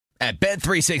At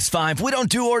Bet365, we don't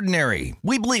do ordinary.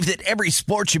 We believe that every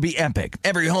sport should be epic.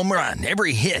 Every home run,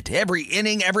 every hit, every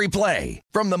inning, every play.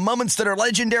 From the moments that are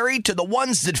legendary to the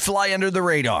ones that fly under the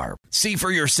radar. See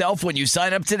for yourself when you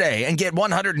sign up today and get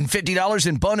 $150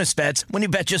 in bonus bets when you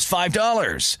bet just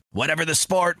 $5. Whatever the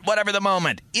sport, whatever the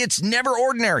moment, it's never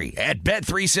ordinary at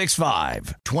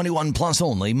Bet365. 21 plus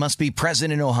only. Must be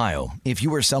present in Ohio. If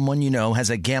you or someone you know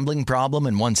has a gambling problem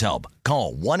and wants help,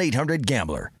 call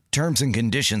 1-800-GAMBLER. Terms and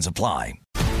conditions apply.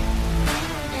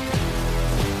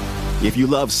 If you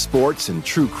love sports and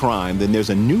true crime, then there's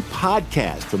a new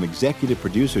podcast from executive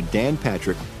producer Dan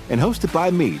Patrick and hosted by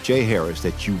me, Jay Harris,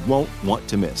 that you won't want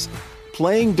to miss.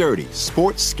 Playing Dirty: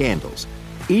 Sports Scandals.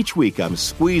 Each week, I'm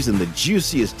squeezing the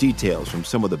juiciest details from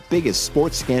some of the biggest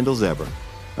sports scandals ever.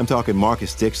 I'm talking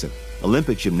Marcus Dixon,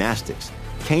 Olympic gymnastics,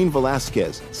 Cain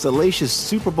Velasquez, salacious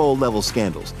Super Bowl-level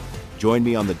scandals. Join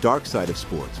me on the dark side of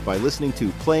sports by listening to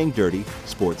Playing Dirty: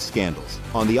 Sports Scandals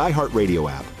on the iHeartRadio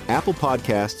app, Apple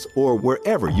Podcasts, or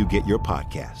wherever you get your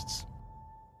podcasts.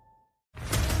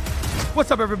 What's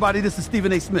up, everybody? This is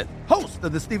Stephen A. Smith, host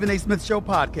of the Stephen A. Smith Show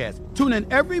podcast. Tune in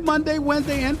every Monday,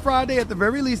 Wednesday, and Friday at the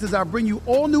very least as I bring you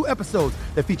all new episodes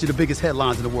that feature the biggest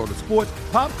headlines in the world of sports,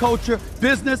 pop culture,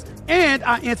 business, and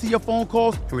I answer your phone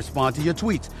calls and respond to your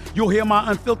tweets. You'll hear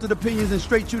my unfiltered opinions and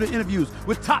straight-shooter interviews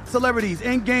with top celebrities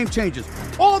and game changers.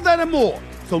 All that and more.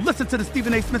 So listen to the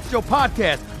Stephen A. Smith Show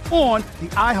podcast on the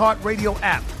iHeartRadio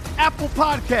app, Apple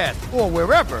Podcasts, or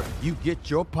wherever you get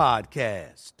your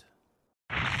podcast.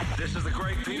 This is the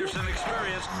Greg Peterson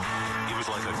experience. He was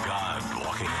like a god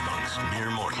walking amongst mere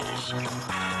mortals.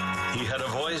 He had a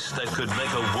voice that could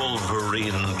make a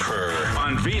wolverine purr.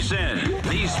 On VSiN,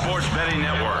 the Sports Betting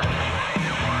Network.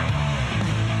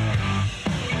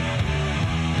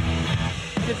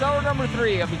 It's hour number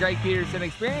 3 of the Greg Peterson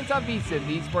experience on VSiN,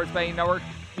 the Sports Betting Network.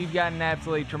 We've got an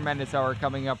absolutely tremendous hour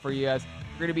coming up for you guys.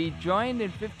 We're going to be joined in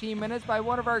 15 minutes by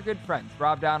one of our good friends,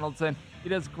 Rob Donaldson. He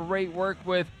does great work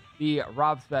with the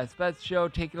Rob's Best Bets show,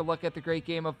 taking a look at the great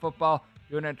game of football,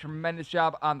 doing a tremendous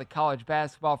job on the college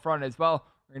basketball front as well.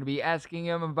 We're going to be asking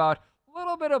him about a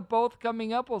little bit of both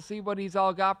coming up. We'll see what he's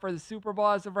all got for the Super Bowl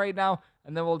as of right now,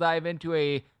 and then we'll dive into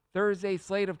a Thursday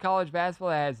slate of college basketball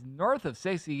that has north of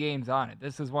 60 games on it.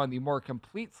 This is one of the more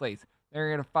complete slates they're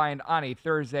going to find on a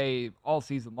Thursday all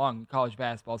season long in college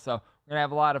basketball, so we're going to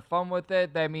have a lot of fun with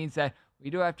it. That means that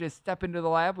we do have to step into the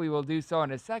lab. We will do so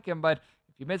in a second, but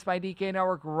you missed my DK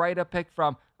Network write-up pick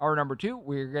from hour number 2.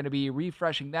 We're going to be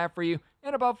refreshing that for you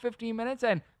in about 15 minutes.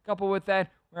 And coupled with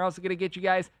that, we're also going to get you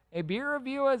guys a beer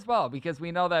review as well, because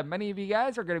we know that many of you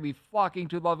guys are going to be flocking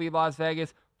to lovely Las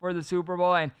Vegas for the Super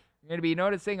Bowl. And you're going to be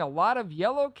noticing a lot of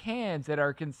yellow cans that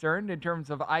are concerned in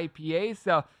terms of IPAs.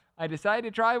 So I decided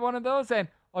to try one of those, and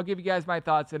I'll give you guys my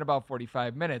thoughts in about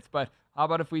 45 minutes. But how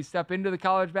about if we step into the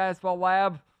college basketball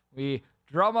lab, we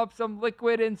drum up some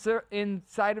liquid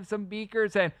inside of some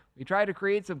beakers, and we try to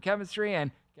create some chemistry on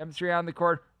the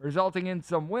court, resulting in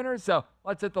some winners. So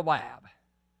let's hit the lab.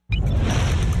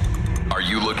 Are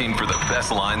you looking for the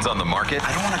best lines on the market?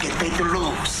 I don't want to get paid to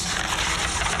lose.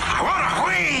 I want to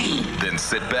win! Then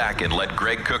sit back and let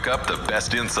Greg cook up the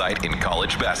best insight in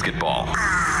college basketball.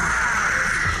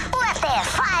 What a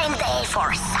fine day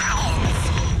for science!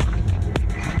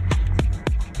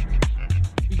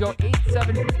 We go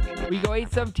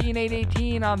 8-17,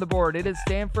 8-18 on the board. It is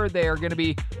Stanford. They are going to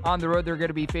be on the road. They're going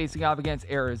to be facing off against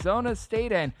Arizona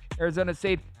State, and Arizona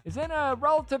State is in a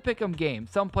relative pick'em game.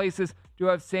 Some places do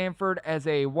have Stanford as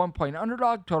a 1-point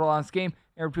underdog. Total on this game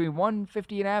are between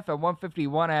 150.5 and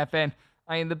 151.5. And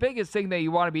I mean, the biggest thing that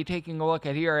you want to be taking a look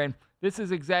at here, and this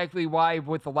is exactly why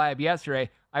with the lab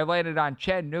yesterday, I landed on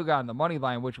Chattanooga on the money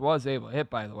line, which was able to hit,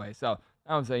 by the way. So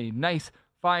that was a nice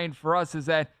find for us, is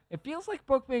that it feels like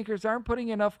bookmakers aren't putting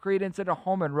enough credence into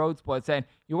home and road splits, and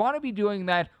you want to be doing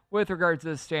that with regards to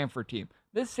the Stanford team.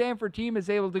 This Stanford team is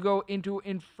able to go into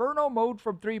inferno mode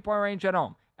from three-point range at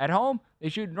home. At home, they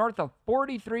shoot north of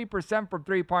 43% from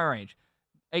three-point range.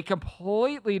 A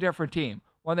completely different team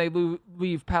when they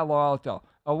leave Palo Alto.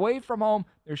 Away from home,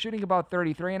 they're shooting about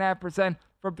 33.5%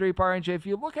 from three-point range. If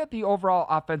you look at the overall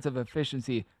offensive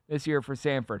efficiency this year for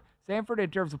Stanford, in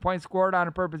terms of points scored on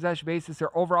a per-possession basis,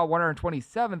 they're overall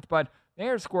 127th, but they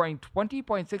are scoring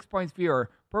 20.6 points fewer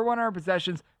per 100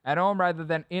 possessions at home rather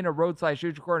than in a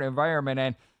roadside-shooter court environment.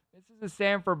 And this is a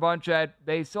Stanford bunch that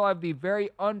they still have the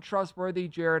very untrustworthy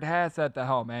Jared Hass at the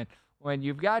helm. And when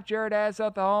you've got Jared Hass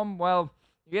at the helm, well,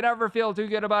 you can never feel too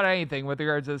good about anything with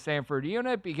regards to the Stanford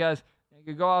unit, because they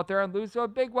could go out there and lose to a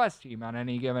Big West team on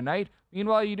any given night.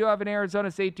 Meanwhile, you do have an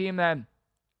Arizona State team that,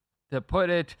 to put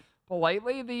it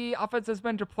politely, the offense has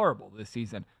been deplorable this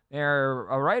season. They're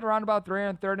right around about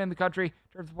 303rd in the country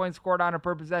in terms of points scored on a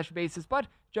per possession basis, but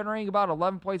generating about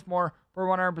 11 points more per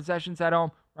 100 possessions at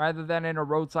home rather than in a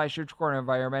road/shoot scoring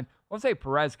environment. I'll say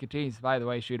Perez continues to, by the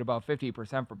way, shoot about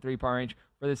 50% from three-point range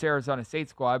for this Arizona State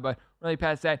squad, but really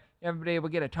past that, you haven't been able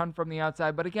to get a ton from the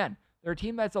outside. But again, they're a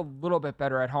team that's a little bit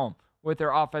better at home with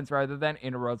their offense rather than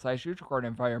in a road/shoot scoring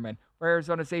environment. For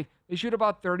Arizona State, they shoot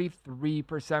about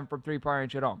 33% from three-point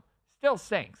range at home. Still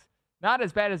stinks. Not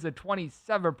as bad as the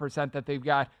 27% that they've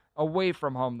got away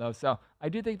from home, though. So I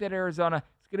do think that Arizona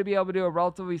is going to be able to do a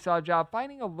relatively solid job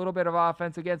finding a little bit of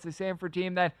offense against the Stanford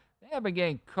team that they have been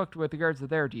getting cooked with regards to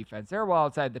their defense. They're well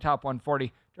outside the top 140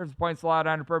 in terms of points allowed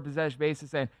on a per possession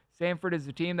basis, and Stanford is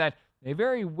a team that they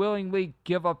very willingly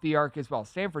give up the arc as well.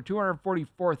 Stanford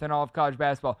 244th in all of college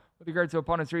basketball with regards to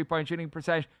opponents' three-point shooting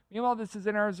percentage. Meanwhile, this is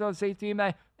an Arizona State team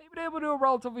that they've been able to do a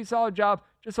relatively solid job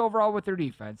just overall with their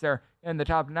defense. They're in the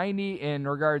top 90 in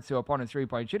regards to opponents'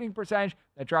 three-point shooting percentage.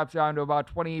 That drops down to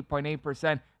about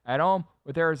 28.8% at home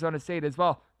with Arizona State as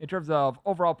well. In terms of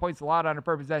overall points allowed on a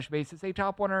per possession basis, a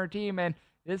top 100 team, and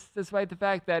this despite the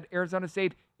fact that Arizona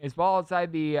State is well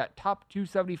outside the top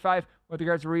 275 with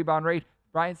regards to rebound rate.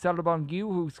 Bryant Settlebongue,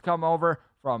 who's come over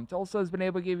from Tulsa, has been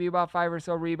able to give you about 5 or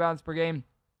so rebounds per game.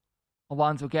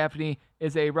 Alonzo Gaffney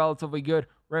is a relatively good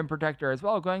rim protector as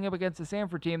well, going up against the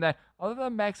Stanford team that, other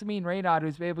than Maximine Reynaud,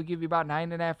 who's been able to give you about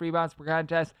 9.5 rebounds per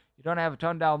contest, you don't have a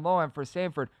ton down low. And for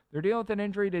Stanford, they're dealing with an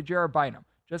injury to Jared Bynum.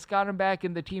 Just got him back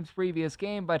in the team's previous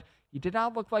game, but he did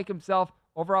not look like himself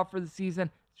overall for the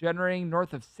season, generating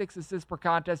north of 6 assists per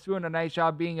contest, doing a nice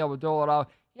job being able to dole it out.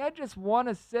 He had just 1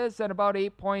 assist and about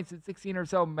 8 points in 16 or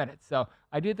so minutes. So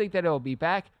I do think that he'll be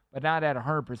back, but not at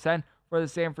 100% for the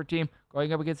Stanford team,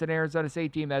 going up against an Arizona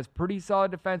State team that's pretty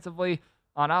solid defensively.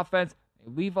 On offense,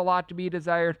 they leave a lot to be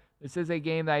desired. This is a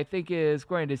game that I think is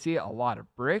going to see a lot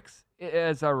of bricks.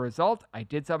 As a result, I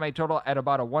did set my total at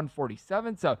about a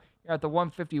 147, so you're at the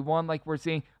 151 like we're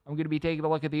seeing. I'm going to be taking a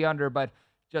look at the under, but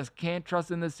just can't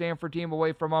trust in the Stanford team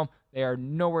away from home. They are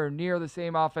nowhere near the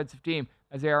same offensive team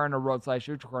as they are in a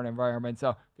road/shoot scoring environment.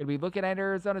 So going to be looking at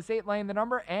Arizona State laying the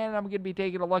number, and I'm going to be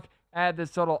taking a look at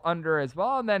this total under as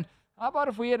well. And then how about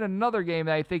if we hit another game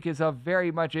that I think is of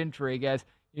very much intrigue, as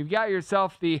you've got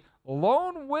yourself the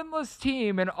lone winless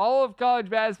team in all of college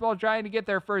basketball trying to get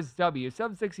their first W.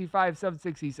 Sub 65, sub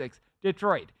 66.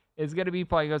 Detroit is going to be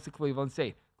playing us to Cleveland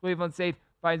State. Cleveland State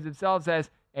finds themselves as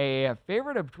a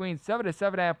favorite of between 7 to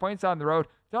 7.5 points on the road.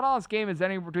 Total on this game is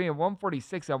ending between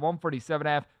 146 and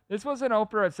 147.5. This was an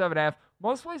opener of 7.5.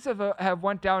 Most places have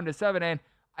went down to 7, and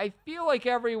I feel like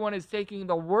everyone is taking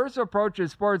the worst approach to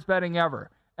sports betting ever.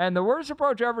 And the worst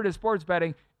approach ever to sports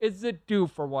betting is the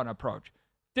 2-for-1 approach.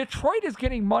 Detroit is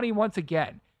getting money once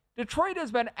again. Detroit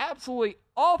has been absolutely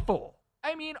awful.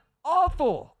 I mean,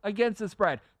 awful against the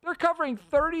spread. They're covering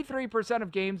 33%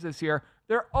 of games this year.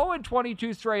 They're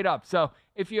 0-22 straight up. So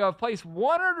if you have placed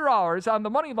 $100 on the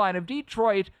money line of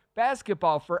Detroit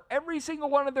basketball for every single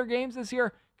one of their games this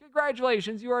year,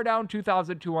 congratulations, you are down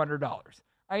 $2,200.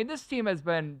 I mean, this team has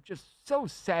been just so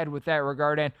sad with that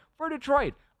regard. And for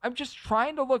Detroit, I'm just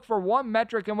trying to look for one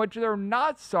metric in which they're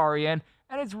not sorry in,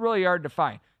 and it's really hard to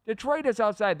find. Detroit is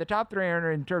outside the top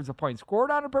 300 in terms of points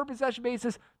scored on a per possession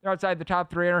basis. They're outside the top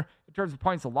 300 in terms of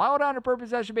points allowed on a per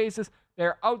possession basis.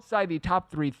 They're outside the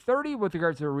top 330 with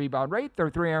regards to the rebound rate.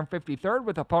 They're 353rd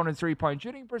with opponents' three-point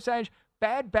shooting percentage.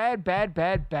 Bad, bad, bad,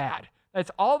 bad, bad.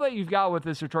 That's all that you've got with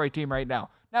this Detroit team right now.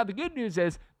 Now, the good news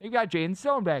is they've got Jaden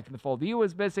Stone back in the fold. He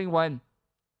was missing when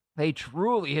they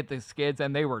truly hit the skids,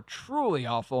 and they were truly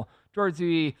awful towards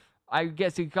the, I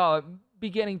guess you could call it,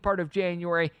 beginning part of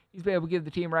January. He's been able to give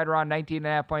the team right around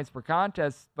 19.5 points per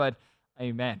contest, but, I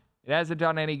mean, man, it hasn't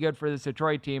done any good for this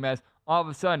Detroit team, as all of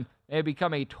a sudden they have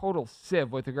become a total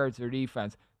sieve with regards to their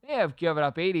defense. They have given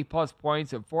up 80-plus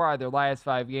points in 4 out of their last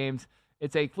 5 games.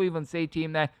 It's a Cleveland State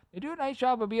team that they do a nice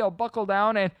job of being able to buckle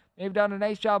down, and they've done a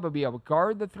nice job of being able to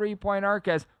guard the three-point arc.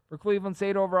 As for Cleveland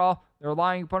State overall, they're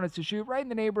allowing opponents to shoot right in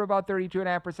the neighborhood about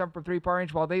 32.5% from three-point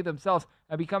range, while they themselves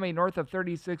have become a north of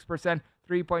 36%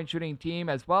 three-point shooting team,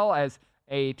 as well as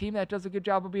a team that does a good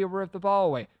job of being able to rip the ball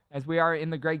away, as we are in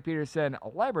the Greg Peterson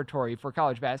laboratory for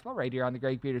college basketball right here on the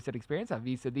Greg Peterson Experience on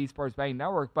VSiN, the Sports Betting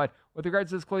Network. But with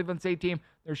regards to this Cleveland State team,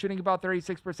 they're shooting about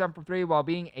 36% from three while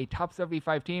being a top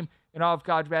 75 team in all of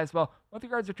college basketball. With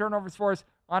regards to turnovers force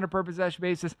on a per possession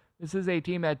basis, this is a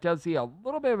team that does see a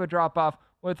little bit of a drop-off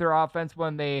with their offense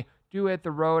when they do hit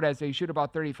the road, as they shoot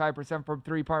about 35% from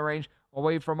three-point range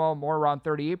away from home, more around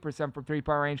 38% from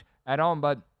three-point range at home.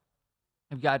 But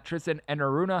we've got Tristan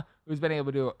Enaruna, who's been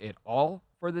able to do it all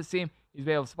for this team. He's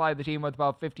been able to supply the team with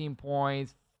about 15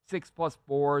 points, 6+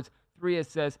 boards, 3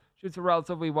 assists, shoots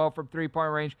relatively well from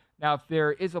three-point range. Now, if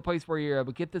there is a place where you're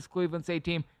able to get this Cleveland State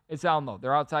team, it's down low.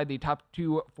 They're outside the top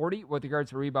 240 with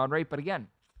regards to rebound rate. But again,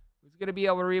 who's going to be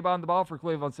able to rebound the ball for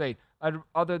Cleveland State?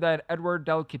 Other than Edward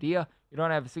Del Cadilla, you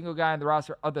don't have a single guy on the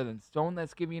roster other than Stone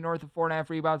that's giving you north of 4.5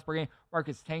 rebounds per game.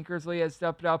 Marcus Tankersley has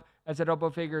stepped up as a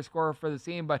double-figure scorer for the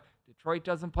team, but Detroit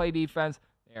doesn't play defense.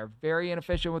 They are very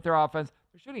inefficient with their offense.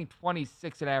 They're shooting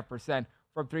 26.5%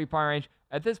 from three-point range.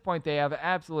 At this point, they have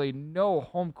absolutely no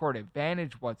home court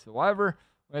advantage whatsoever.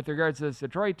 With regards to this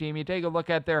Detroit team, you take a look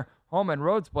at their home and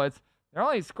road splits. They're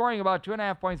only scoring about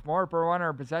 2.5 points more per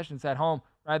 100 possessions at home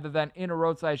rather than in a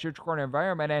roadside shoots corner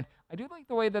environment. And I do like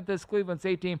the way that this Cleveland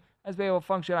State team has been able to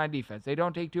function on defense. They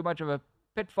don't take too much of a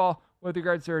pitfall with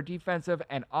regards to their defensive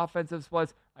and offensive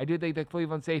splits. I do think that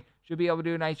Cleveland State should be able to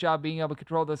do a nice job being able to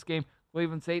control this game.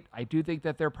 Cleveland State, I do think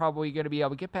that they're probably going to be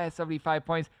able to get past 75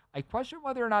 points. I question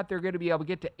whether or not they're going to be able to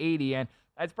get to 80, and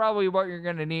that's probably what you're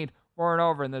going to need more and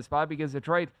over in this spot because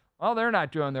Detroit, well, they're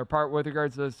not doing their part with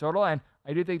regards to this total, and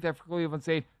I do think that for Cleveland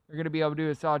State, they're going to be able to do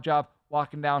a solid job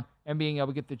locking down and being able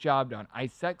to get the job done. I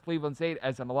set Cleveland State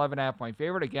as an 11.5 point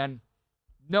favorite. Again,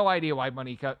 no idea why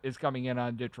money is coming in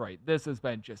on Detroit. This has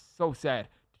been just so sad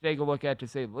to take a look at, to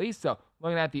say the least. So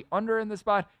looking at the under in the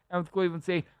spot, and with Cleveland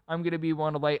State, I'm going to be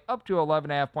willing to lay up to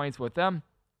 11.5 points with them.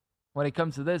 When it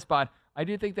comes to this spot, I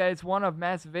do think that it's one of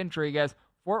massive intrigue as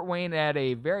Fort Wayne had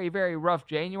a very, very rough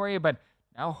January, but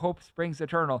now hope springs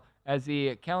eternal as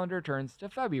the calendar turns to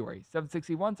February.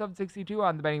 761, 762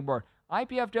 on the betting board.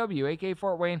 IPFW, a.k.a.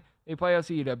 Fort Wayne, they play us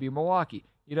UW Milwaukee.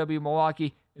 UW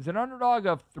Milwaukee is an underdog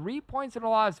of 3 points in a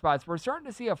lot of spots. We're starting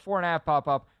to see a 4.5 pop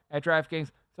up at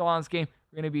DraftKings. So on this game,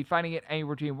 we're going to be finding it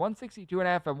anywhere between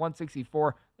 162.5 and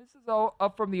 164. This is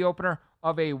up from the opener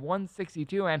of a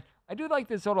 162, and I do like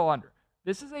this total under.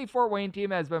 This is a Fort Wayne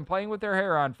team that has been playing with their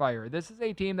hair on fire. This is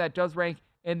a team that does rank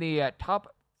in the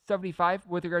top 75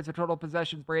 with regards to total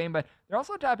possessions per game, but they're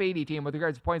also a top 80 team with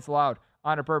regards to points allowed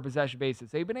on a per possession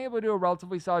basis. They've been able to do a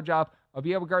relatively solid job of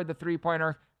being able to guard the three-point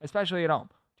arc, especially at home.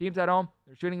 Teams at home,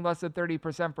 they're shooting less than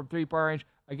 30% from three-point range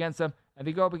against them, and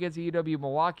they go up against the UW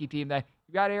Milwaukee team that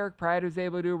you got Eric Pratt, who's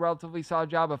able to do a relatively solid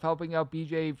job of helping out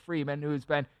BJ Freeman, who's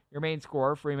been your main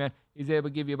scorer. Freeman, he's able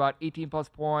to give you about 18 plus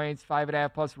points,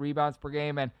 5.5 plus rebounds per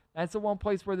game, and that's the one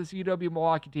place where this UW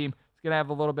Milwaukee team is going to have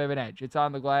a little bit of an edge. It's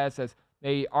on the glass as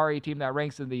they are a team that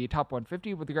ranks in the top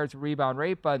 150 with regards to rebound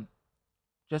rate, but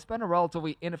just been a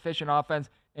relatively inefficient offense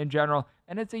in general.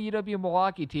 And it's a UW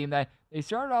Milwaukee team that they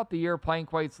started out the year playing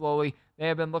quite slowly. They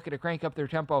have been looking to crank up their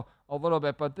tempo a little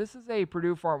bit, but this is a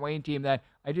Purdue Fort Wayne team that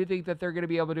I do think that they're going to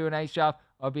be able to do a nice job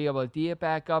of being able to D it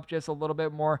back up just a little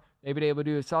bit more. They've been able to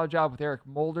do a solid job with Eric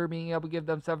Mulder being able to give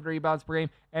them 7 rebounds per game,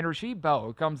 and Rasheed Bell,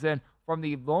 who comes in from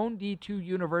the lone D2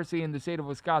 university in the state of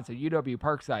Wisconsin, UW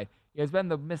Parkside. He has been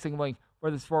the missing link for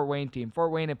this Fort Wayne team.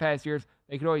 Fort Wayne in past years,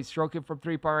 they could always stroke it from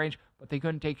three-point range, but they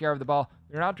couldn't take care of the ball.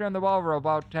 They're now turning the ball over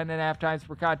about 10.5 times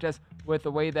per contest with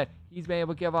the way that he's been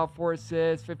able to give out 4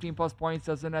 assists, 15-plus points,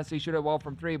 doesn't necessarily shoot it well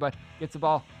from 3, but gets the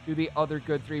ball to the other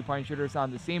good three-point shooters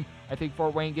on the team. I think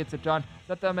Fort Wayne gets it done.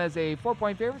 Set them as a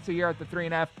 4-point favorite, so you're at the 3.5.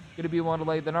 Going to be one to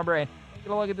lay the number, and take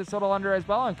a look at this total under as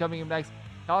well. And coming up next,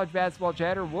 college basketball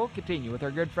chatter will continue with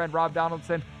our good friend Rob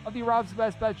Donaldson of the Rob's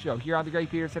Best Bet Show here on the Greg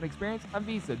Peterson Experience on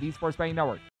Visa, the Sports Betting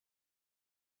Network.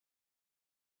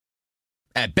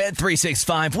 At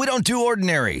Bet365, we don't do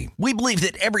ordinary. We believe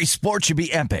that every sport should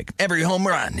be epic. Every home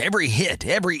run, every hit,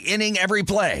 every inning, every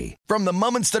play. From the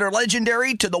moments that are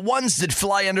legendary to the ones that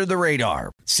fly under the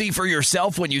radar. See for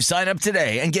yourself when you sign up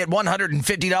today and get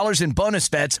 $150 in bonus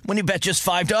bets when you bet just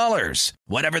 $5.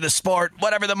 Whatever the sport,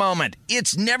 whatever the moment,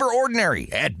 it's never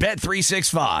ordinary at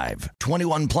Bet365.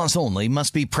 21 plus only.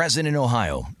 Must be present in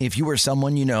Ohio. If you or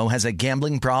someone you know has a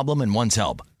gambling problem and wants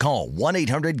help, call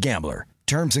 1-800-GAMBLER.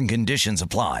 Terms and conditions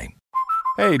apply.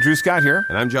 Hey, Drew Scott here,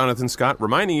 and I'm Jonathan Scott,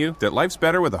 reminding you that life's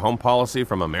better with a home policy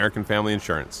from American Family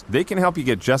Insurance. They can help you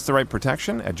get just the right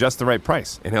protection at just the right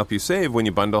price and help you save when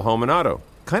you bundle home and auto.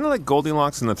 Kind of like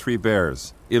Goldilocks and the Three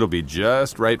Bears. It'll be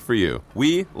just right for you.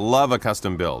 We love a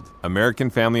custom build. American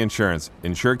Family Insurance.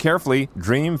 Insure carefully,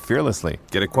 dream fearlessly.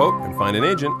 Get a quote and find an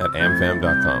agent at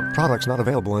amfam.com. Products not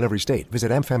available in every state.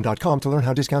 Visit amfam.com to learn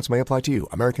how discounts may apply to you.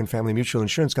 American Family Mutual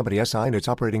Insurance Company, SI, and its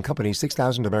operating company,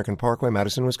 6000 American Parkway,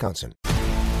 Madison, Wisconsin.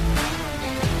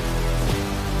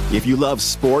 If you love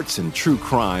sports and true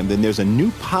crime, then there's a new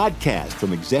podcast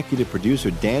from executive producer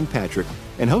Dan Patrick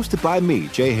and hosted by me,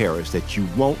 Jay Harris, that you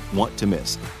won't want to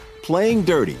miss. Playing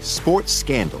Dirty: Sports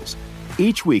Scandals.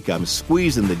 Each week, I'm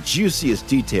squeezing the juiciest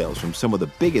details from some of the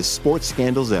biggest sports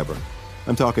scandals ever.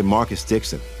 I'm talking Marcus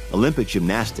Dixon, Olympic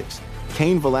gymnastics,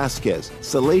 Cain Velasquez,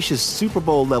 salacious Super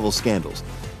Bowl-level scandals,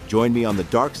 Join me on the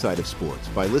dark side of sports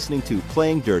by listening to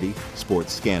Playing Dirty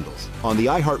Sports Scandals on the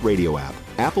iHeartRadio app,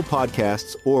 Apple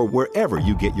Podcasts, or wherever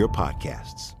you get your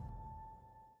podcasts.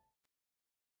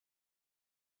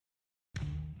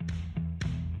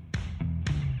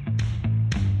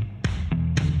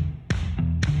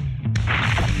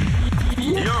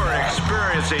 You're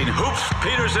experiencing Hoops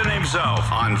Peterson himself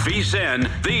on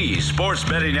VSiN, the Sports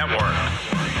Betting Network.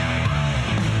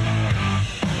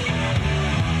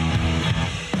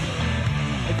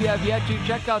 If you have yet to,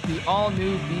 check out the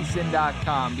all-new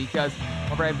VSiN.com, because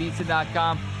over at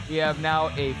VSiN.com, we have now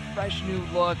a fresh new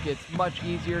look. It's much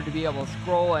easier to be able to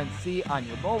scroll and see on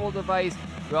your mobile device.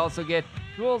 You also get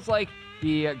tools like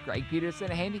the Greg Peterson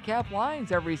handicap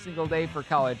lines every single day for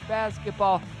college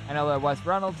basketball. I know that Wes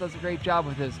Reynolds does a great job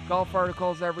with his golf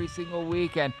articles every single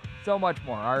week, and so much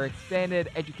more. Our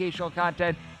expanded educational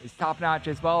content is top-notch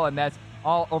as well, and that's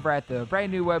all over at the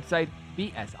brand new website,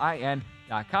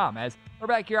 VSIN.com. As we're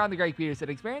back here on the Greg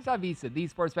Peterson Experience on VSiN, the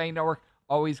Sports Betting Network.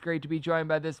 Always great to be joined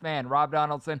by this man, Rob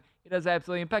Donaldson. He does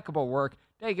absolutely impeccable work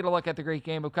taking a look at the great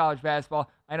game of college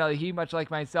basketball. I know that he, much like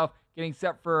myself, getting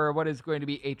set for what is going to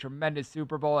be a tremendous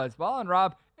Super Bowl as well. And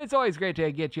Rob, it's always great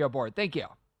to get you aboard. Thank you.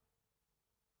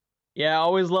 Yeah,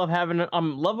 always love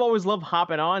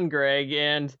hopping on, Greg.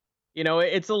 And, you know,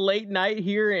 it's a late night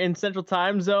here in Central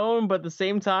Time Zone, but at the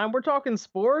same time, we're talking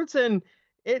sports, and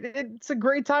it's a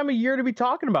great time of year to be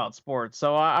talking about sports.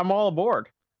 So I'm all aboard.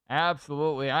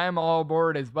 Absolutely. I am all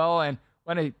aboard as well. And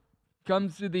when it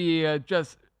comes to the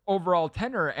just overall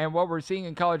tenor and what we're seeing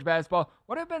in college basketball,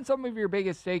 what have been some of your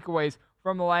biggest takeaways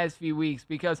from the last few weeks?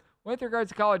 Because with regards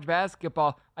to college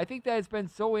basketball, I think that it's been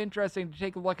so interesting to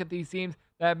take a look at these teams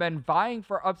that have been vying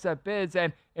for upset bids.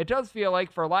 And it does feel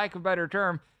like, for lack of a better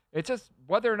term, it's just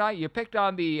whether or not you picked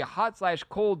on the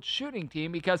hot/cold shooting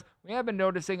team, because we have been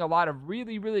noticing a lot of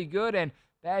really, really good and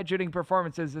bad shooting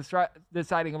performances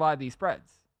deciding a lot of these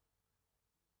spreads.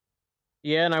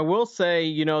 Yeah, and I will say,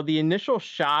 you know, the initial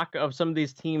shock of some of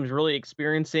these teams really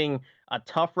experiencing a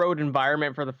tough road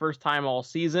environment for the first time all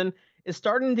season is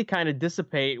starting to kind of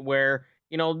dissipate, where,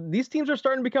 you know, these teams are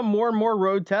starting to become more and more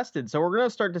road tested. So we're going to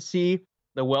start to see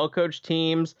the well-coached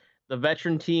teams, the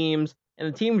veteran teams,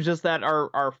 and the teams just that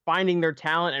are finding their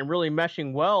talent and really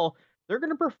meshing well. They're going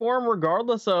to perform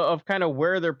regardless of kind of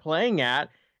where they're playing at.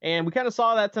 And we kind of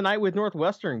saw that tonight with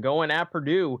Northwestern going at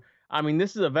Purdue. I mean,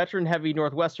 this is a veteran-heavy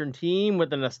Northwestern team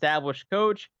with an established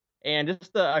coach and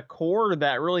just a core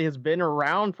that really has been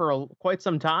around for quite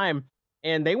some time.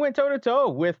 And they went toe-to-toe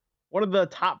with one of the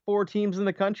top 4 teams in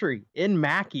the country in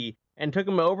Mackey and took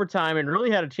them to overtime and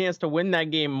really had a chance to win that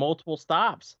game multiple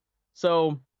stops.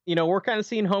 So, you know, we're kind of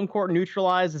seeing home court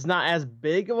neutralized. It's not as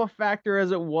big of a factor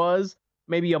as it was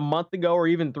maybe a month ago or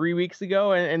even 3 weeks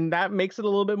ago. And that makes it a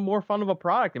little bit more fun of a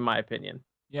product, in my opinion.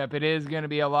 Yep, it is going to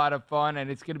be a lot of fun, and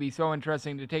it's going to be so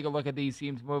interesting to take a look at these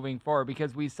teams moving forward,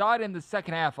 because we saw it in the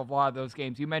second half of a lot of those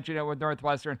games. You mentioned it with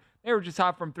Northwestern. They were just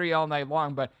hot from 3 all night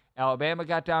long, but Alabama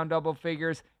got down double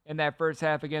figures in that first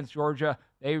half against Georgia.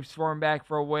 They swarmed back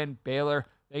for a win. Baylor,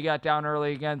 they got down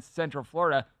early against Central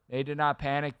Florida. They did not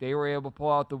panic. They were able to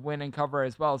pull out the win and cover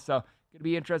as well. So it's going to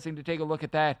be interesting to take a look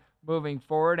at that moving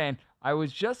forward. And I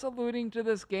was just alluding to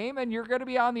this game, and you're going to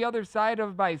be on the other side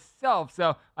of myself.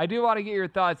 So I do want to get your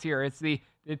thoughts here. It's the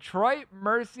Detroit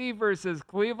Mercy versus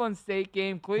Cleveland State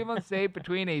game. Cleveland State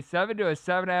between a 7 to a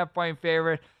 7.5 point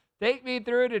favorite. Take me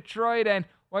through Detroit and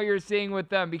what you're seeing with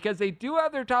them, because they do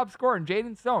have their top scorer,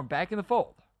 Jaden Stone, back in the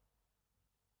fold.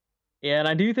 Yeah, and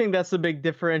I do think that's the big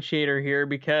differentiator here,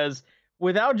 because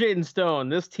without Jaden Stone,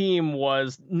 this team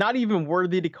was not even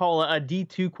worthy to call a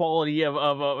D2 quality of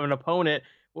an opponent,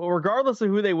 regardless of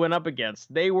who they went up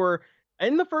against. They were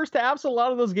in the first halves, a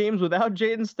lot of those games without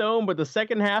Jaden Stone, but the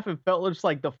second half, it felt just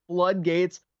like the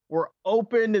floodgates were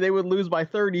open and they would lose by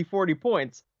 30, 40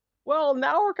 points. Well,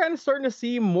 now we're kind of starting to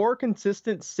see more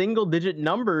consistent single-digit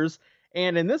numbers.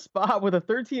 And in this spot, with a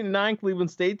 13-9 Cleveland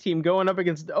State team going up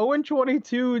against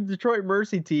 0-22 Detroit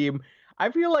Mercy team, I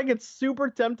feel like it's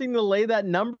super tempting to lay that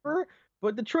number,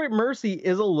 but Detroit Mercy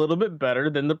is a little bit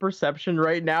better than the perception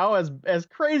right now, as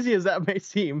crazy as that may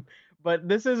seem. But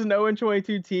this is an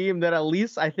 0-22 team that at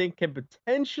least I think can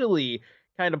potentially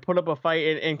kind of put up a fight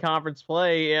in conference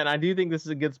play, and I do think this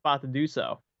is a good spot to do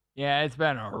so. Yeah, it's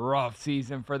been a rough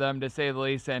season for them, to say the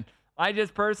least, and I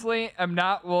just personally am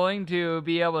not willing to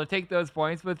be able to take those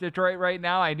points with Detroit right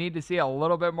now. I need to see a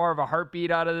little bit more of a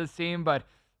heartbeat out of this team, but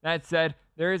that said,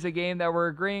 there is a game that we're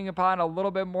agreeing upon a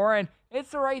little bit more, and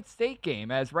it's the Wright State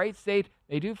game. As Wright State,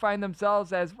 they do find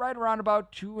themselves as right around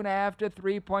about 2.5 to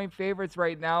 3 point favorites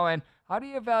right now. And how do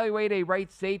you evaluate a Wright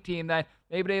State team that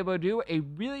they've been able to do a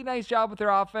really nice job with their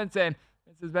offense? And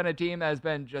This has been a team that has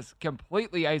been just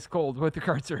completely ice cold with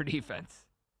regards to their defense.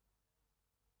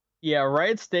 Yeah,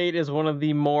 Wright State is one of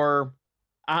the more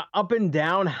up and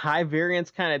down, high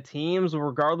variance kind of teams,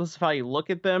 regardless of how you look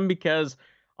at them, because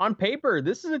on paper,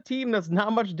 this is a team that's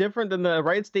not much different than the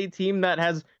Wright State team that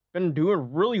has been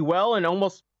doing really well and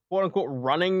almost quote unquote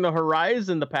running the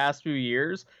horizon the past few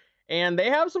years. And they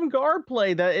have some guard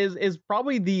play that is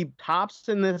probably the tops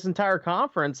in this entire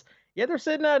conference. Yet they're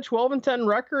sitting at a 12-10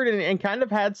 record and kind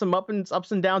of had some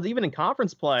ups and downs even in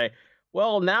conference play.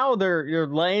 Well, now you're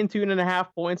laying 2.5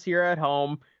 points here at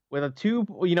home with about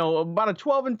a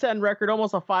 12-10 record,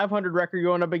 almost a 500 record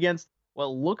going up against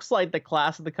what looks like the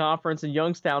class of the conference in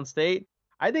Youngstown State.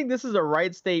 I think this is a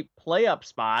Wright State play-up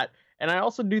spot, and I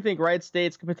also do think Wright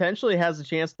State potentially has a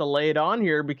chance to lay it on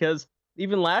here because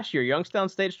even last year, Youngstown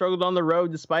State struggled on the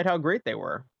road despite how great they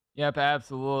were. Yep,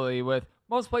 absolutely. With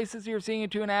most places you're seeing a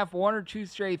 2.5, 1 or 2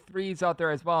 straight threes out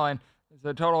there as well, and there's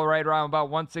a total right around about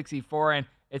 164, and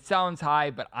it sounds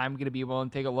high, but I'm going to be willing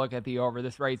to take a look at the over.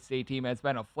 This Wright State team has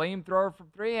been a flamethrower from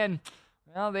three, and,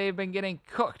 well, they've been getting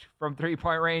cooked from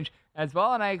three-point range as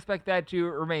well, and I expect that to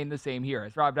remain the same here.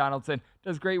 As Rob Donaldson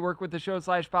does great work with the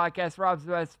show/podcast, Rob's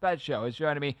Best Bet Show is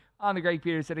joining me on the Greg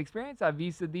Peterson Experience on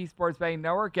Visa, the Sports Betting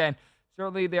Network, and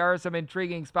certainly there are some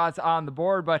intriguing spots on the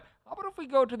board, but how about if we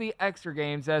go to the extra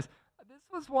games, as this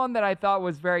was one that I thought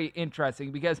was very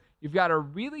interesting because you've got a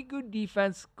really good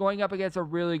defense going up against a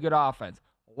really good offense.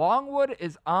 Longwood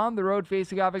is on the road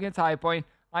facing off against High Point.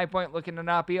 High Point looking to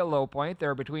not be a low point.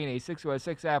 They're between a 6 to a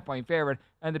 6.5 point favorite,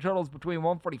 and the total's between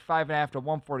 145.5 to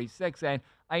 146. And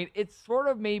it's sort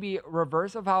of maybe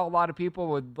reverse of how a lot of people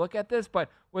would look at this, but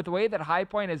with the way that High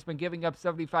Point has been giving up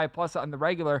 75 plus on the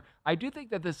regular, I do think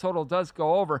that this total does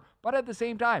go over. But at the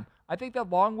same time, I think that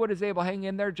Longwood is able to hang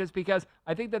in there just because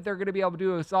I think that they're going to be able to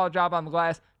do a solid job on the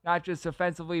glass, not just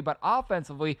defensively, but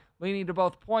offensively, leaning to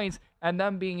both points and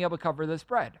them being able to cover the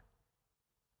spread.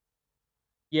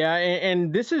 Yeah,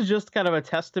 and this is just kind of a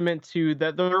testament to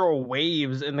that there are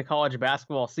waves in the college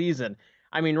basketball season.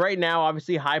 I mean, right now,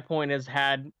 obviously, High Point has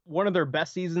had one of their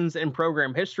best seasons in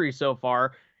program history so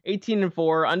far,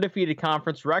 18-4, undefeated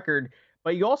conference record.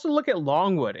 But you also look at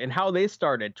Longwood and how they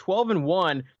started,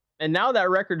 12-1, and now that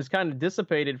record is kind of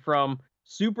dissipated from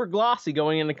super glossy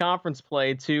going into conference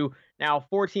play to now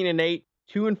 14-8,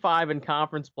 2-5 in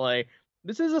conference play.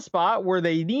 This is a spot where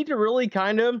they need to really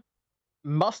kind of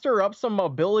muster up some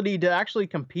ability to actually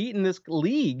compete in this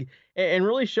league and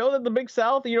really show that the Big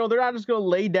South, they're not just going to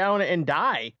lay down and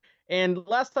die. And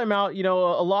last time out,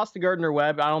 a loss to Gardner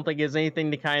Webb, I don't think is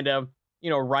anything to kind of,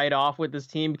 write off with this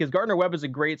team because Gardner Webb is a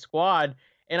great squad.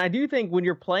 And I do think when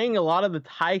you're playing a lot of the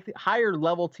higher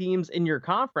level teams in your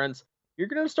conference, you're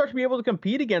going to start to be able to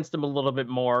compete against them a little bit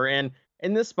more. And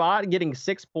in this spot, getting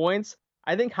 6 points,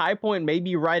 I think High Point may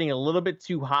be riding a little bit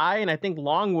too high, and I think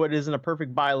Longwood is in a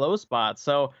perfect buy low spot.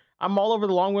 So I'm all over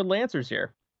the Longwood Lancers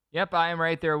here. Yep, I am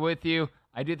right there with you.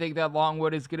 I do think that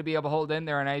Longwood is going to be able to hold in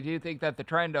there, and I do think that the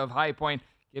trend of High Point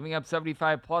giving up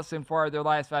 75 plus in 4 of their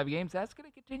last 5 games, that's going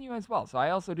to continue as well. So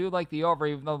I also do like the over,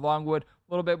 even though Longwood,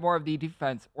 a little bit more of the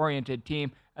defense-oriented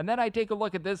team. And then I take a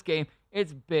look at this game.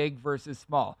 It's big versus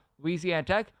small. Louisiana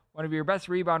Tech, one of your best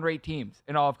rebound rate teams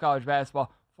in all of college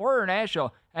basketball. Florida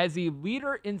National has the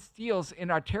leader in steals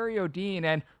in Ontario Dean,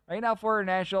 and right now Florida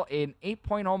National an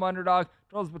 8-point home underdog,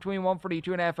 totals between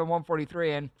 142.5 and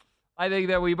 143, and I think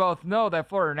that we both know that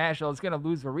Florida National is going to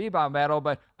lose the rebound battle,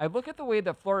 but I look at the way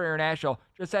that Florida International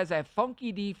just has that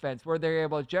funky defense where they're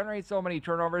able to generate so many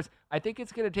turnovers. I think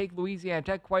it's going to take Louisiana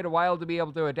Tech quite a while to be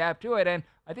able to adapt to it, and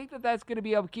I think that that's going to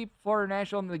be able to keep Florida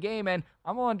National in the game, and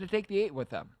I'm willing to take the 8 with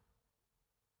them.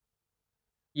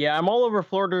 Yeah, I'm all over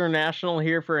Florida International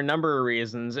here for a number of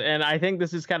reasons, and I think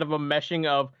this is kind of a meshing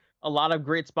of a lot of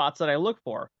great spots that I look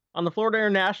for. On the Florida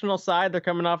International side, they're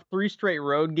coming off 3 straight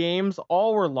road games,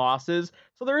 all were losses,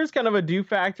 so there is kind of a do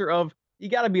factor of you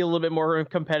got to be a little bit more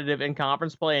competitive in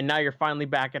conference play, and now you're finally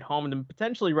back at home to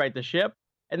potentially right the ship.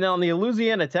 And then on the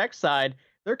Louisiana Tech side,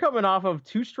 they're coming off of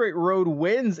 2 straight road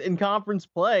wins in conference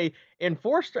play and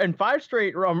 5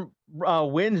 straight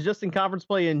wins just in conference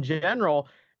play in general.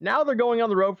 Now they're going on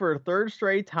the road for a 3rd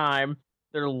straight time.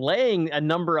 They're laying a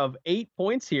number of 8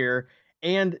 points here.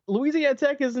 And Louisiana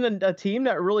Tech isn't a team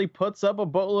that really puts up a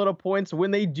boatload of points when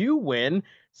they do win.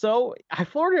 So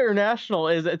Florida International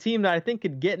is a team that I think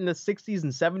could get in the 60s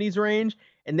and 70s range.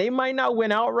 And they might not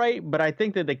win outright, but I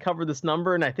think that they cover this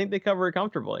number, and I think they cover it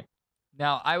comfortably.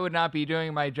 Now, I would not be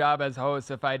doing my job as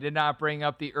host if I did not bring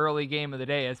up the early game of the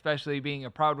day, especially being a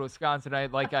proud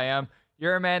Wisconsinite like I am.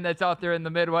 You're a man that's out there in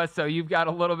the Midwest, so you've got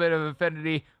a little bit of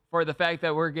affinity for the fact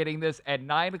that we're getting this at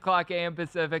 9 o'clock a.m.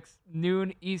 Pacific,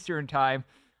 noon Eastern time.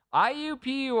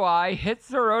 IUPUI hits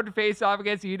the road to face off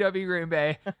against UW Green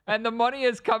Bay, and the money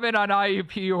is coming on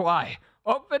IUPUI.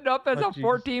 Opened up as a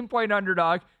 14-point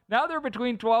underdog. Now they're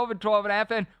between 12 and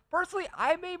 12.5. And personally,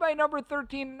 I made my number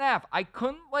 13.5. I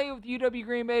couldn't lay with UW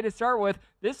Green Bay to start with.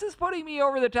 This is putting me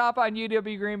over the top on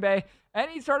UW Green Bay.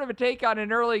 Any sort of a take on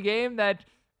an early game that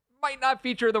might not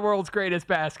feature the world's greatest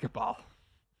basketball.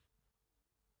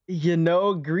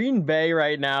 Green Bay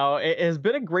right now, it has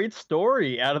been a great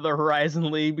story out of the Horizon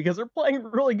League because they're playing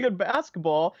really good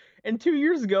basketball. And 2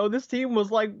 years ago, this team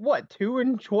was like,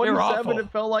 2-27? It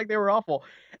felt like they were awful.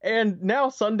 And now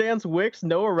Sundance Wicks,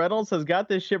 Noah Reynolds has got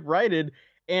this ship righted.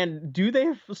 And do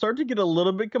they start to get a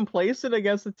little bit complacent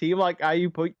against a team like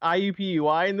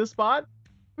IUPUI in this spot?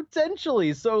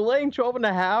 Potentially. So laying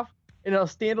 12.5 in a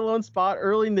standalone spot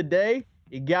early in the day,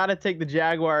 you got to take the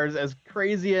Jaguars, as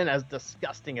crazy and as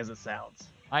disgusting as it sounds.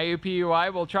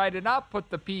 IUPUI will try to not put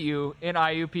the PU in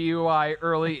IUPUI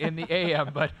early in the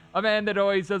AM, but a man that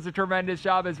always does a tremendous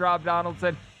job is Rob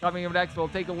Donaldson. Coming up next, we'll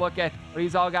take a look at what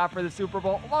he's all got for the Super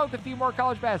Bowl, along with a few more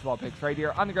college basketball picks right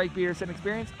here on the Greg Peterson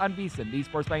Experience on VSiN, the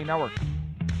Sports Betting Network.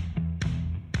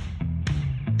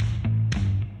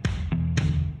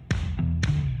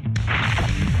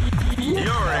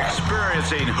 You're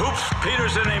experiencing Hoops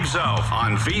Peterson himself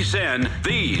on VSiN,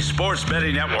 the Sports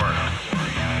Betting Network.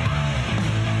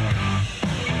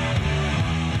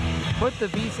 Put the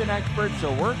VSiN experts to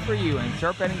work for you and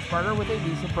start betting smarter with a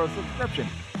VSiN Pro subscription.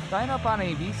 Sign up on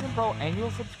a VSiN Pro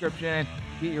annual subscription and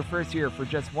get your first year for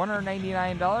just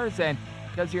 $199. And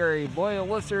because you're a loyal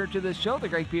listener to this show, the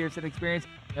Greg Peterson Experience,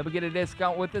 you'll get a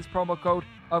discount with this promo code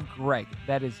of Greg.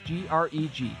 That is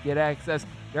GREG. Get access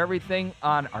to everything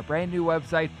on our brand new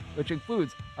website, which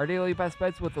includes our daily best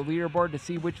bets with the leaderboard to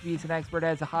see which VSiN expert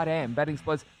has a hot hand, betting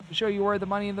splits to show you where the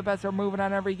money and the bets are moving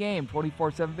on every game,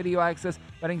 24/7 video access,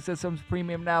 betting systems,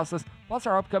 premium analysis, plus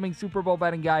our upcoming Super Bowl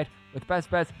betting guide with best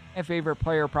bets and favorite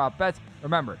player prop bets.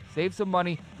 Remember, save some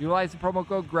money, utilize the promo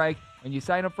code Greg when you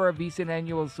sign up for a VSiN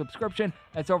annual subscription.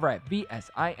 That's over at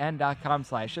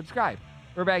VSIN.com/subscribe.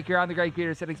 We're back here on the Greg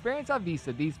Peterson Experience on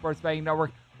VSiN, the Sports Betting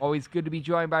Network. Always good to be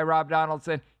joined by Rob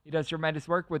Donaldson. He does tremendous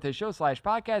work with his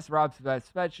show/podcast, Rob's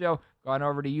Best Bet Show. Go on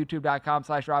over to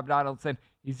youtube.com/Rob Donaldson.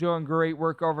 He's doing great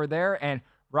work over there. And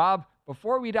Rob,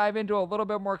 before we dive into a little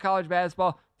bit more college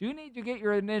basketball, do need to get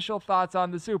your initial thoughts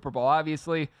on the Super Bowl.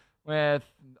 Obviously, with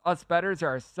us bettors, there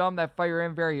are some that fire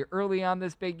in very early on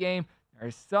this big game. There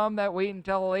are some that wait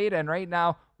until late, and right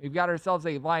now we've got ourselves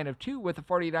a line of 2 with the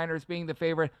 49ers being the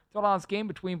favorite. Total on this game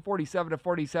between 47 to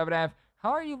 47.5. How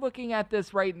are you looking at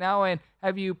this right now, and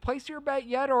have you placed your bet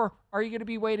yet, or are you going to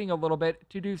be waiting a little bit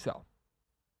to do so?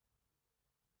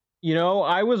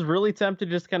 I was really tempted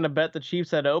to just kind of bet the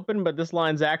Chiefs at open, but this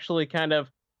line's actually kind of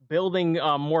building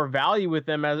more value with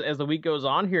them as the week goes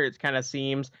on here, it kind of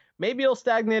seems. Maybe it'll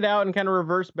stagnate out and kind of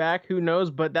reverse back, who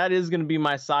knows, but that is going to be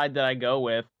my side that I go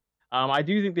with. I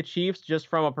do think the Chiefs, just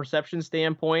from a perception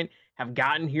standpoint, have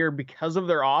gotten here because of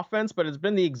their offense, but it's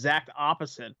been the exact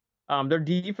opposite. Their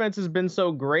defense has been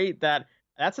so great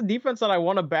that's a defense that I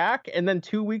want to back. And then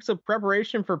 2 weeks of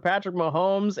preparation for Patrick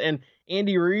Mahomes and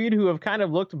Andy Reid, who have kind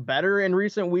of looked better in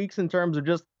recent weeks in terms of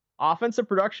just offensive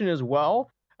production as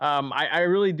well. I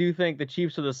really do think the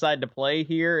Chiefs are the side to play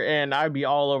here, and I'd be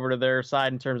all over to their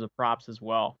side in terms of props as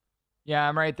well. Yeah,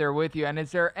 I'm right there with you. And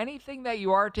is there anything that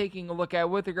you are taking a look at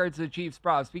with regards to the Chiefs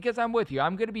props? Because I'm with you.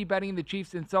 I'm going to be betting the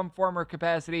Chiefs in some form or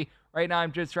capacity. Right now,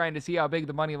 I'm just trying to see how big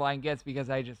the money line gets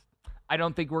because I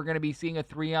don't think we're going to be seeing a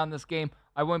 3 on this game.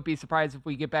 I wouldn't be surprised if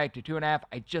we get back to 2.5.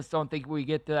 I just don't think we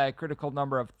get to that critical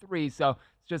number of 3. So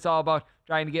it's just all about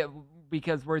trying to get,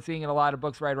 because we're seeing in a lot of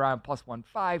books right around plus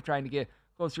 1.5, trying to get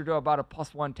closer to about a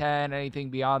plus 110. Anything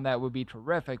beyond that would be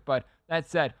terrific. But that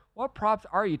said, what props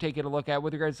are you taking a look at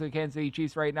with regards to the Kansas City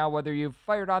Chiefs right now, whether you've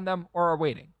fired on them or are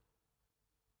waiting?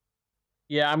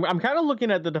 Yeah, I'm kind of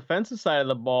looking at the defensive side of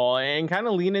the ball and kind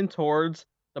of leaning towards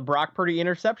the Brock Purdy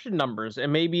interception numbers,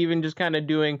 and maybe even just kind of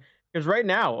doing, because right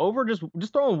now over just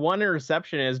throwing one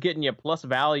interception is getting you plus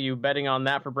value betting on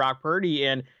that for Brock Purdy.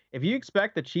 And if you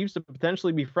expect the Chiefs to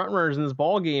potentially be front runners in this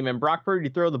ball game and Brock Purdy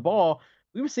to throw the ball,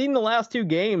 we've seen the last 2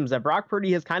 games that Brock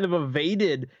Purdy has kind of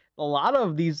evaded a lot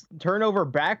of these turnover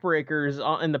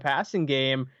backbreakers in the passing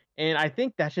game. And I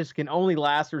think that just can only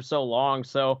last for so long.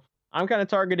 So I'm kind of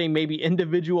targeting maybe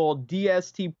individual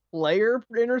DST player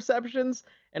interceptions,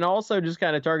 and also just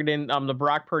kind of targeting the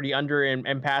Brock Purdy under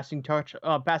and passing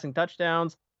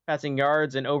touchdowns, passing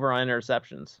yards, and over on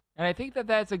interceptions. And I think that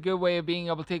that's a good way of being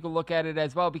able to take a look at it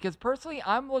as well, because personally,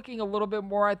 I'm looking a little bit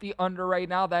more at the under right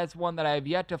now. That's one that I have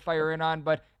yet to fire in on,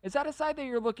 but is that a side that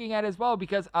you're looking at as well?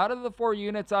 Because out of the 4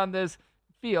 units on this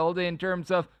field in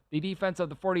terms of the defense of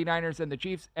the 49ers and the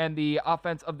Chiefs and the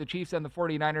offense of the Chiefs and the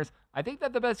 49ers, I think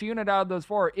that the best unit out of those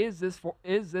four is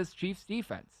this Chiefs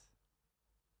defense.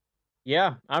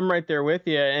 Yeah, I'm right there with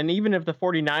you. And even if the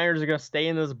 49ers are going to stay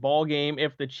in this ball game,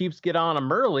 if the Chiefs get on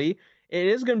them early, it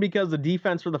is going to be because the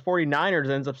defense for the 49ers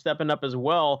ends up stepping up as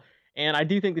well. And I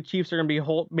do think the Chiefs are going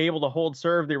to be able to hold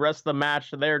serve the rest of the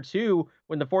match there too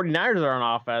when the 49ers are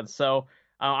on offense. So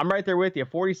I'm right there with you.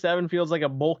 47 feels like a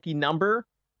bulky number.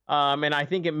 And I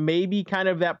think it may be kind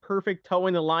of that perfect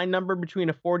towing the line number between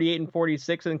a 48 and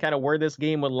 46 and kind of where this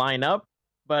game would line up.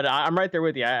 But I'm right there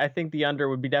with you. I think the under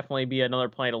would definitely be another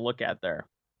play to look at there.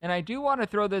 And I do want to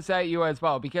throw this at you as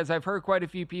well, because I've heard quite a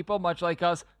few people, much like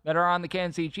us, that are on the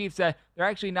Kansas City Chiefs, that they're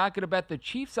actually not going to bet the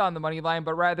Chiefs on the money line,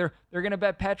 but rather they're going to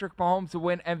bet Patrick Mahomes to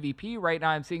win MVP. Right now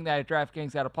I'm seeing that at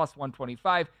DraftKings at a plus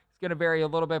 125. It's going to vary a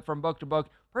little bit from book to book.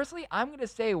 Personally, I'm going to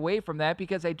stay away from that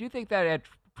because I do think that at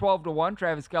 12-1,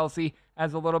 Travis Kelce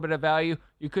has a little bit of value.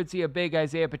 You could see a big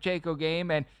Isaiah Pacheco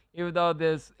game, and even though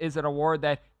this is an award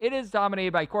that it is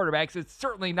dominated by quarterbacks, it's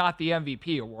certainly not the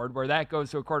MVP award where that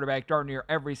goes to a quarterback darn near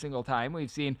every single time.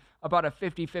 We've seen about a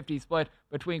 50-50 split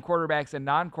between quarterbacks and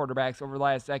non-quarterbacks over the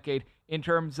last decade in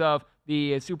terms of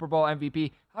the Super Bowl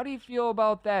MVP. How do you feel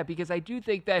about that? Because I do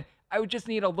think that I would just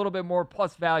need a little bit more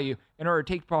plus value in order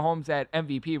to take Mahomes at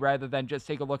MVP rather than just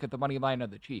take a look at the money line of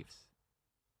the Chiefs.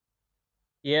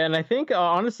 Yeah, and I think,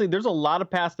 honestly, there's a lot of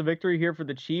paths to victory here for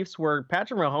the Chiefs where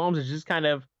Patrick Mahomes is just kind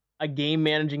of a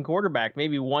game-managing quarterback.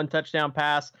 Maybe one touchdown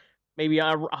pass, maybe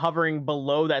hovering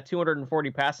below that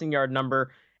 240 passing yard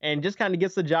number, and just kind of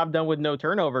gets the job done with no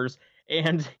turnovers.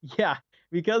 And, yeah,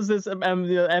 because this the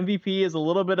MVP is a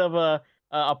little bit of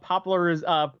a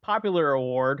popular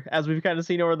award, as we've kind of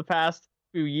seen over the past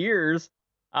few years,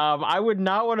 I would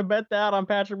not want to bet that on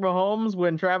Patrick Mahomes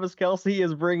when Travis Kelce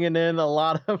is bringing in a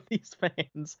lot of these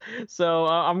fans. So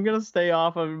I'm going to stay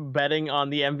off of betting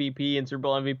on the MVP and Super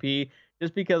Bowl MVP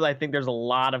just because I think there's a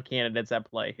lot of candidates at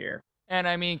play here. And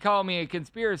I mean, call me a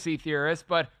conspiracy theorist,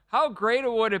 but how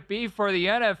great would it be for the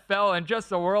NFL and just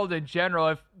the world in general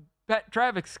if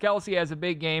Travis Kelce has a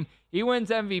big game, he wins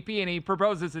MVP, and he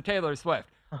proposes to Taylor Swift?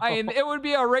 I mean, it would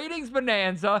be a ratings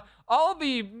bonanza. All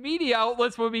the media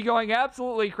outlets would be going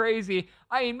absolutely crazy.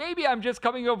 I mean, maybe I'm just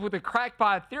coming up with a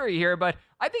crackpot theory here, but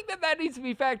I think that needs to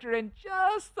be factored in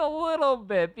just a little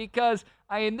bit because,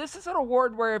 I mean, this is an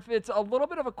award where if it's a little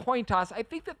bit of a coin toss, I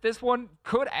think that this one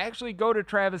could actually go to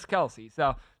Travis Kelce.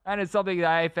 So that is something that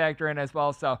I factor in as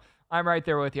well. So I'm right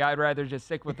there with you. I'd rather just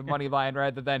stick with the money line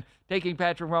rather than taking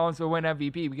Patrick Mahomes to win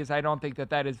MVP because I don't think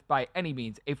that is by any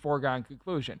means a foregone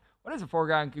conclusion. What is a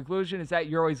foregone conclusion is that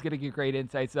you're always going to get great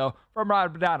insights, though, from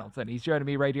Rob Donaldson. He's joining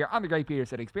me right here on the Greg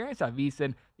Peterson Experience on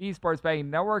VSiN, the Sports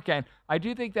Betting Network. And I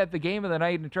do think that the game of the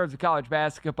night in terms of college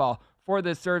basketball for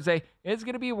this Thursday is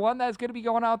going to be one that's going to be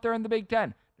going out there in the Big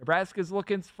Ten. Nebraska's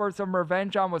looking for some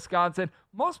revenge on Wisconsin.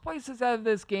 Most places have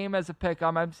this game as a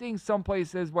pick-em. I'm seeing some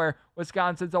places where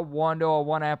Wisconsin's a 1 to a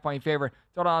 1.5 point favorite.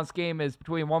 Total on this game is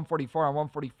between 144 and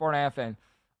 144.5, and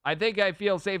I think I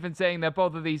feel safe in saying that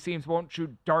both of these teams won't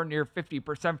shoot darn near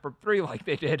 50% from three like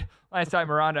they did last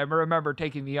time around. I remember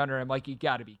taking the under. I'm like, you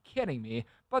got to be kidding me.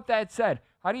 But that said,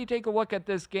 how do you take a look at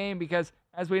this game? Because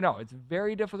as we know, it's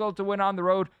very difficult to win on the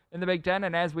road in the Big Ten.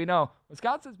 And as we know,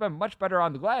 Wisconsin's been much better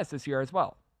on the glass this year as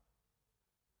well.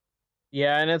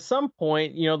 Yeah, and at some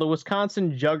point, the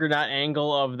Wisconsin juggernaut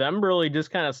angle of them really just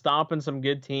kind of stomping some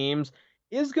good teams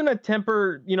is going to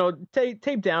temper,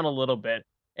 tape down a little bit.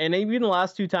 And even the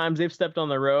last two times they've stepped on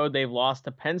the road, they've lost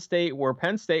to Penn State, where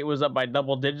Penn State was up by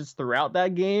double digits throughout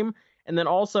that game. And then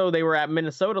also they were at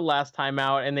Minnesota last time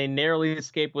out, and they narrowly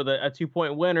escaped with a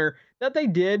 2-point winner that they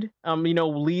did,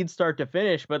 lead start to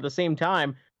finish. But at the same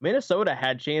time, Minnesota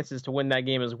had chances to win that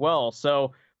game as well.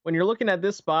 So when you're looking at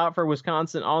this spot for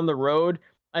Wisconsin on the road,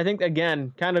 I think,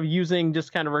 again, kind of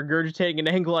regurgitating an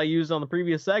angle I used on the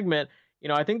previous segment,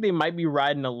 I think they might be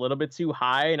riding a little bit too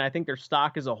high, and I think their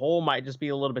stock as a whole might just be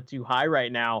a little bit too high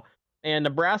right now. And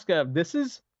Nebraska, this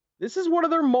is one of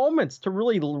their moments to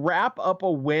really wrap up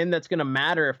a win that's going to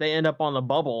matter if they end up on the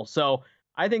bubble. So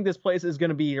I think this place is going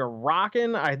to be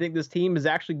rocking. I think this team is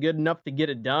actually good enough to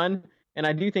get it done, and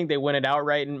I do think they win it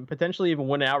outright and potentially even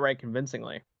win it outright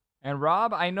convincingly. And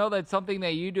Rob, I know that's something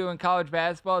that you do in college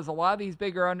basketball is a lot of these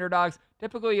bigger underdogs,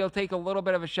 typically you'll take a little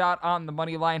bit of a shot on the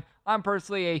money line. I'm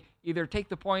personally either take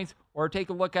the points or take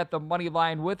a look at the money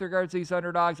line with regards to these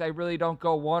underdogs. I really don't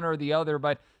go one or the other,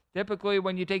 but typically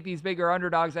when you take these bigger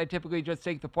underdogs, I typically just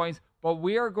take the points. But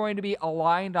we are going to be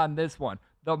aligned on this one.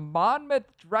 The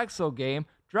Monmouth-Drexel game,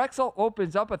 Drexel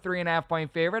opens up a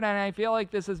 3.5-point favorite, and I feel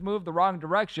like this has moved the wrong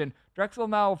direction. Drexel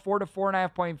now a 4 to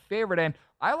 4.5-point favorite, and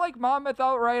I like Monmouth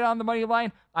outright on the money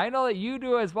line. I know that you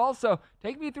do as well, so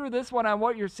take me through this one on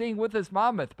what you're seeing with this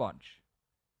Monmouth bunch.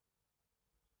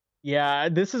 Yeah,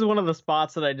 this is one of the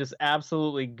spots that I just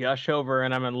absolutely gush over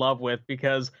and I'm in love with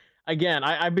because, again,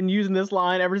 I've been using this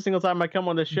line every single time I come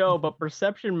on the show, but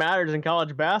perception matters in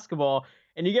college basketball.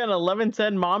 And you got an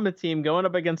 11-10 Monmouth team going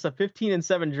up against a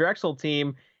 15-7 Drexel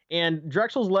team, and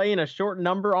Drexel's laying a short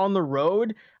number on the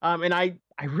road. And I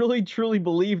really, truly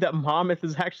believe that Monmouth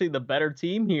is actually the better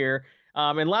team here.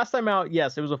 And last time out,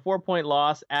 yes, it was a 4-point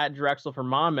loss at Drexel for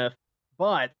Monmouth,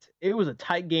 but it was a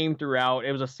tight game throughout.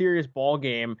 It was a serious ball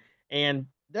game. And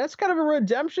that's kind of a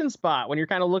redemption spot when you're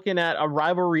kind of looking at a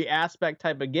rivalry aspect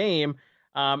type of game.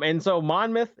 And so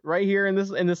Monmouth right here in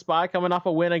this spot, coming off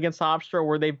a win against Hofstra,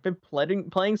 where they've been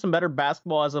playing some better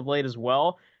basketball as of late as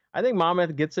well. I think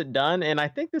Monmouth gets it done, and I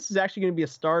think this is actually going to be a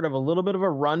start of a little bit of a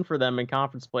run for them in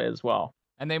conference play as well.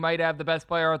 And they might have the best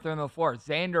player out there on the floor.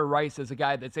 Xander Rice is a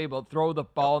guy that's able to throw the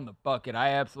ball in the bucket.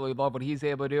 I absolutely love what he's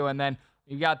able to do. And then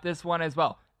you got this one as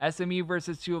well, SMU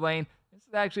versus Tulane. This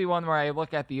is actually one where I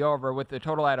look at the over with the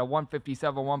total at a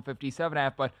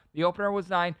 157.5, but the opener was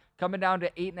 9, coming down to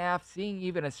 8.5, seeing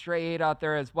even a stray 8 out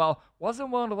there as well.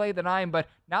 Wasn't willing to lay the 9, but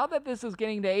now that this is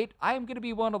getting to 8, I am going to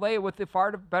be willing to lay it with the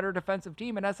far better defensive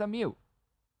team in SMU.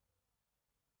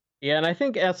 Yeah, and I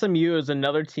think SMU is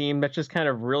another team that's just kind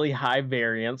of really high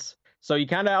variance. So you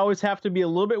kind of always have to be a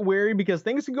little bit wary because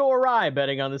things can go awry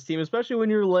betting on this team, especially when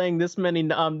you're laying this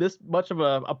much of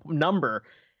a number.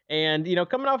 And,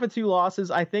 coming off of 2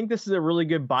 losses, I think this is a really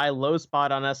good buy low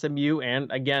spot on SMU and,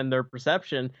 again, their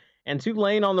perception. And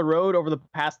Tulane on the road over the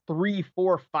past 3,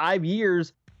 4, 5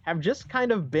 years have just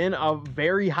kind of been a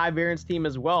very high variance team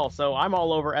as well. So I'm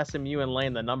all over SMU and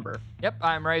laying the number. Yep,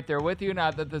 I'm right there with you.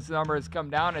 Now that this number has come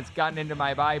down, it's gotten into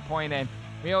my buy point, and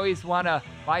we always want to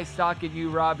buy stock in you,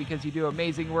 Rob, because you do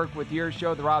amazing work with your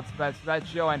show, the Rob's Best Bet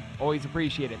Show, and always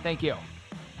appreciate it. Thank you.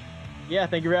 Yeah,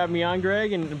 thank you for having me on,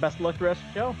 Greg, and best of luck the rest of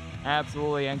the show.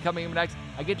 Absolutely. And coming up next,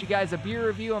 I get you guys a beer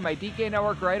review on my DK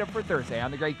Network right up for Thursday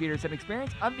on the Greg Peterson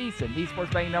Experience on VSiN, the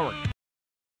Sports Betting Network.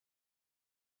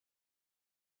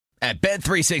 At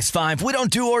Bet365, we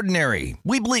don't do ordinary.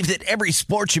 We believe that every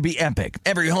sport should be epic.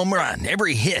 Every home run,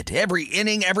 every hit, every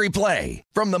inning, every play.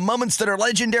 From the moments that are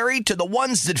legendary to the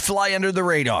ones that fly under the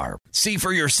radar. See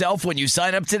for yourself when you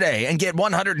sign up today and get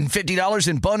 $150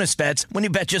 in bonus bets when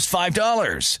you bet just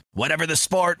 $5. Whatever the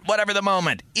sport, whatever the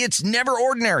moment, it's never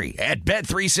ordinary at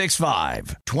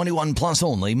Bet365. 21 plus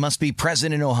only. Must be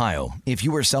present in Ohio. If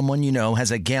you or someone you know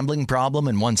has a gambling problem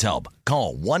and wants help,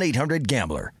 call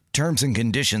 1-800-GAMBLER. Terms and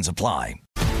conditions apply.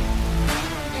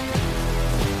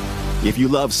 If you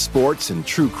love sports and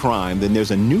true crime, then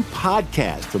there's a new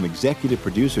podcast from executive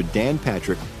producer Dan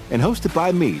Patrick and hosted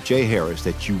by me, Jay Harris,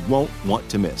 that you won't want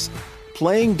to miss.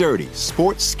 Playing Dirty: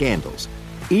 Sports Scandals.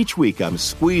 Each week, I'm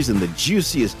squeezing the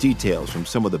juiciest details from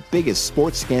some of the biggest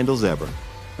sports scandals ever.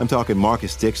 I'm talking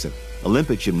Marcus Dixon,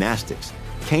 Olympic gymnastics,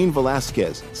 Cain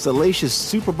Velasquez, salacious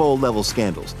Super Bowl-level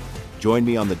scandals. Join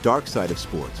me on the dark side of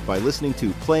sports by listening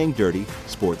to Playing Dirty: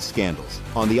 Sports Scandals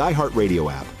on the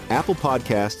iHeartRadio app, Apple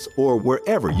Podcasts, or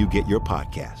wherever you get your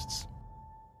podcasts.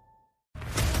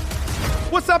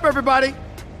 What's up, everybody?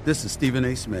 This is Stephen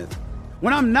A. Smith.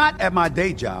 When I'm not at my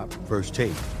day job, First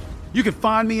Take, you can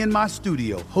find me in my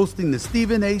studio hosting the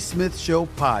Stephen A. Smith Show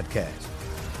podcast.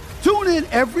 Tune in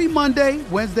every Monday,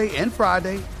 Wednesday, and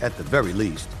Friday, at the very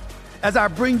least, as I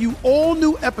bring you all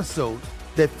new episodes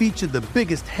that feature the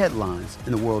biggest headlines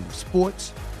in the world of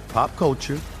sports, pop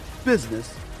culture,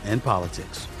 business, and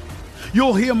politics.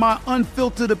 You'll hear my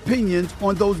unfiltered opinions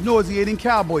on those nauseating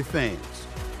Cowboy fans,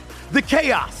 the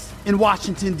chaos in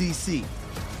Washington, D.C.,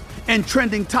 and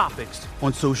trending topics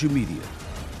on social media,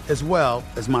 as well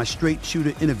as my straight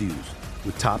shooter interviews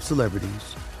with top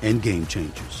celebrities and game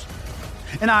changers.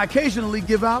 And I occasionally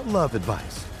give out love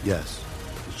advice. Yes,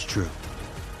 it's true.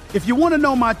 If you want to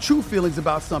know my true feelings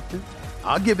about something,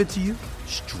 I'll give it to you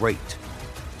straight.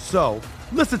 So,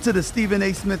 listen to the Stephen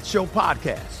A. Smith Show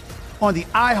podcast on the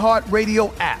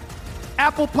iHeartRadio app,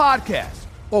 Apple Podcasts,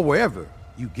 or wherever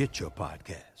you get your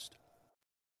podcast.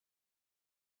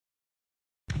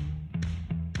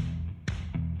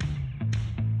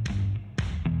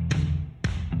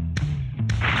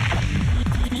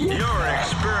 You're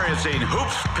experiencing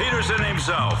Hoops Peterson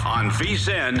himself on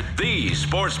VSiN, the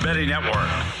Sports Betting Network.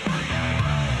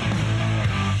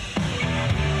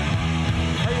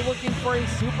 Are you looking for a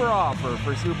super offer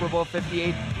for Super Bowl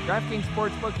 58. DraftKings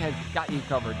Sportsbook has got you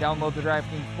covered. Download the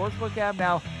DraftKings Sportsbook app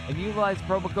now and utilize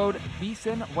promo code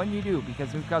VSIN when you do,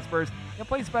 because new customers can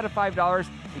place a bet of $5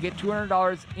 to get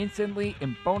 $200 instantly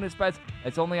in bonus bets.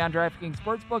 That's only on DraftKings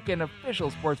Sportsbook, an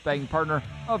official sports betting partner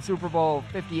of Super Bowl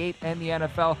 58 and the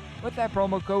NFL, with that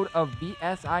promo code of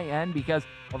VSIN, because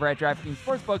over at DraftKings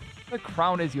Sportsbook, the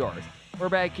crown is yours. We're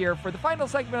back here for the final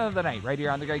segment of the night, right here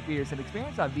on the Greg Peterson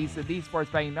Experience on VSiN, the Sports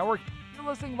Betting Network. You're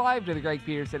listening live to the Greg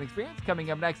Peterson Experience.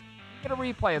 Coming up next, get a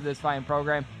replay of this fine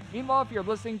program. Meanwhile, if you're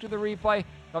listening to the replay,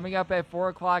 coming up at 4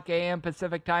 o'clock a.m.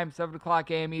 Pacific Time, 7 o'clock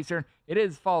a.m. Eastern, it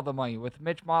is Follow the Money with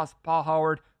Mitch Moss, Paul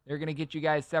Howard. They're going to get you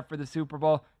guys set for the Super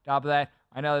Bowl. Top of that,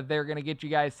 I know that they're going to get you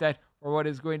guys set for what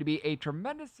is going to be a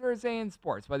tremendous Thursday in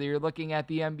sports, whether you're looking at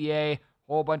the NBA,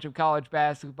 whole bunch of college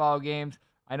basketball games.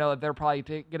 I know that they're probably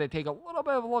going to take a little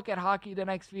bit of a look at hockey the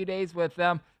next few days with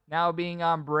them now being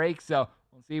on break. So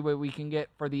we'll see what we can get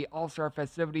for the All-Star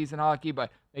festivities in hockey,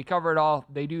 but they cover it all.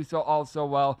 They do so also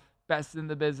well, best in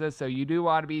the business. So you do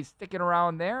want to be sticking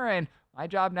around there. And my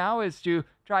job now is to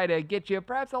try to get you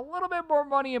perhaps a little bit more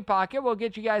money in pocket. We'll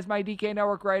get you guys my DK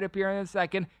Network right up here in a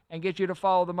second and get you to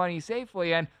follow the money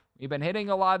safely. And we've been hitting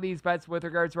a lot of these bets with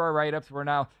regards to our write-ups. We're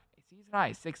now a season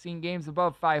high, 16 games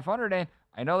above 500. And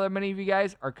I know that many of you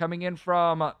guys are coming in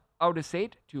from out of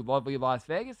state to lovely Las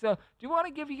Vegas, so do want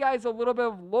to give you guys a little bit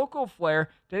of local flair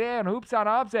today on Hoops on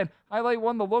Hops and highlight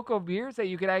one of the local beers that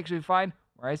you can actually find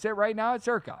where I sit right now at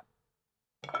Circa.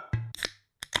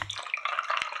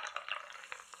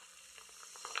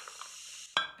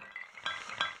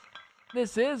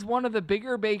 This is one of the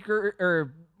bigger breweries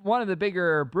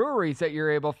that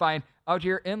you're able to find out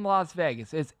here in Las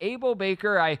Vegas. It's Able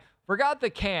Baker. I forgot the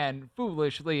can,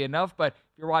 foolishly enough, but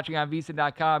if you're watching on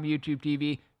VSiN.com, YouTube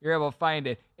TV, you're able to find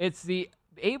it. It's the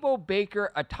Able Baker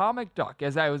Atomic Duck,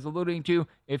 as I was alluding to.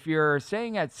 If you're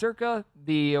staying at Circa,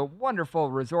 the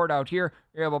wonderful resort out here,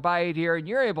 you're able to buy it here, and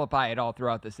you're able to buy it all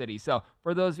throughout the city. So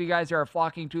for those of you guys who are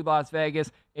flocking to Las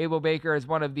Vegas, Able Baker is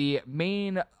one of the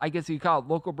main, I guess you call it,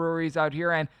 local breweries out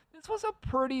here, and this was a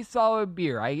pretty solid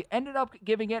beer. I ended up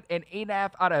giving it an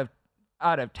 8.5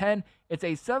 out of 10. It's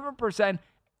a 7%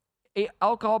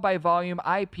 alcohol by volume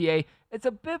IPA. It's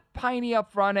a bit piney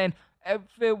up front, and if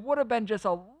it would have been just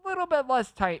a little bit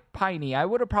less piney, I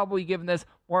would have probably given this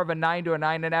more of a 9 to a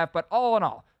 9.5, but all in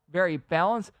all, very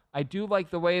balanced. I do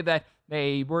like the way that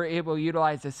they were able to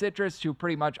utilize the citrus to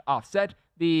pretty much offset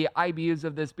the IBUs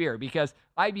of this beer, because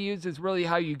IBUs is really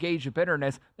how you gauge the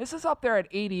bitterness. This is up there at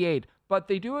 88, but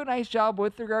they do a nice job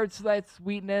with regards to that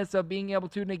sweetness of being able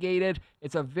to negate it.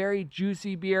 It's a very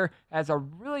juicy beer, has a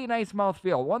really nice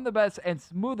mouthfeel, one of the best and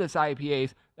smoothest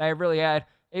IPAs that I've really had.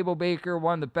 Able Baker,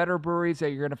 one of the better breweries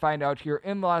that you're going to find out here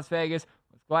in Las Vegas.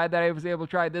 Was glad that I was able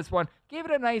to try this one. Gave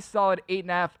it a nice solid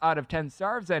 8.5 out of 10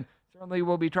 stars, and certainly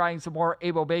we'll be trying some more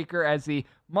Able Baker as the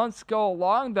months go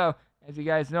along, though. As you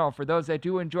guys know, for those that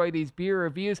do enjoy these beer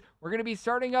reviews, we're going to be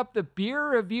starting up the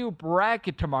beer review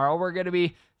bracket tomorrow. We're going to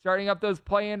be starting up those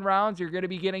play-in rounds. You're going to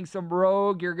be getting some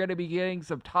Rogue. You're going to be getting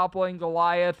some Toppling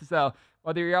Goliath. So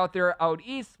whether you're out there out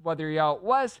east, whether you're out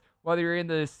west, whether you're in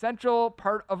the central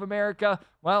part of America,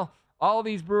 well, all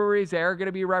these breweries are going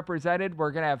to be represented.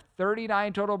 We're going to have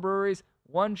 39 total breweries.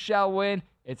 One shall win.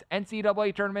 It's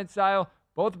NCAA tournament style.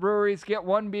 Both breweries get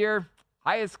one beer.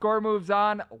 Highest score moves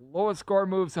on, lowest score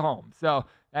moves home. So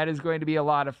that is going to be a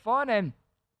lot of fun. And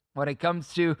when it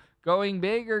comes to going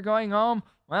big or going home,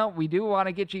 well, we do want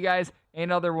to get you guys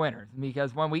another winner,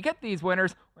 because when we get these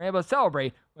winners, we're able to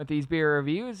celebrate with these beer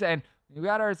reviews. And we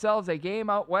got ourselves a game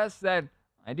out west that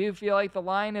I do feel like the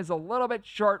line is a little bit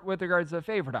short with regards to the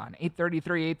favorite on.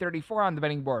 833, 834 on the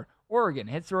betting board. Oregon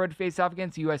hits the road to face off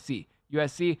against USC.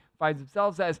 USC finds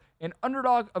themselves as an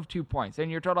underdog of 2 points. And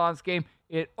your total on this game,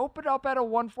 it opened up at a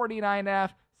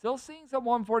 149.5. Still seeing some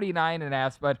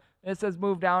 149.5s, but this has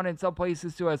moved down in some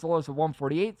places to as low as a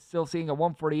 148. Still seeing a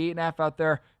 148.5 out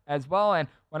there as well. And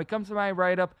when it comes to my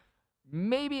write-up,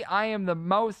 maybe I am the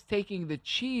most taking the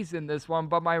cheese in this one,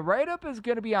 but my write-up is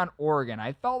going to be on Oregon.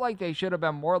 I felt like they should have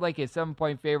been more like a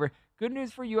 7-point favorite. Good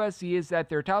news for USC is that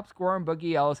their top scorer,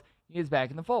 Boogie Ellis, he is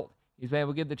back in the fold. He's been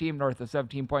able to give the team north of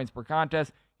 17 points per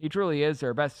contest. He truly is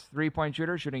their best three-point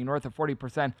shooter, shooting north of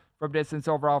 40% from distance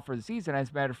overall for the season.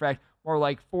 As a matter of fact, more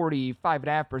like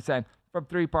 45.5% from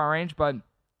three-point range, but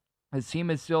his team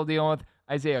is still dealing with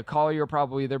Isaiah Collier,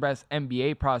 probably their best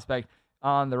NBA prospect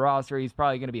on the roster. He's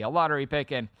probably going to be a lottery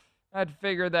pick, and I'd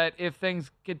figure that if things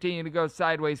continue to go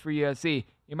sideways for USC,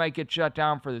 he might get shut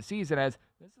down for the season, as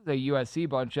this is a USC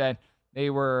bunch that they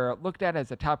were looked at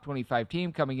as a top 25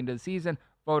 team coming into the season,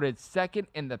 voted second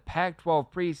in the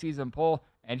Pac-12 preseason poll,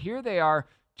 and here they are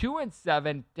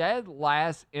 2-7, dead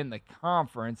last in the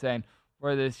conference. And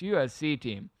for this USC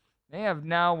team, they have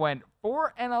now went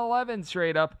 4-11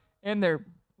 straight up in their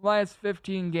last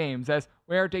 15 games. As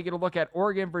we are taking a look at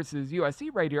Oregon versus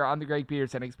USC right here on the Greg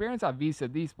Peterson Experience on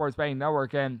VSiN, the Sports Betting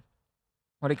Network. And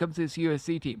when it comes to this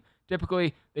USC team,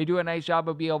 typically they do a nice job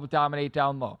of being able to dominate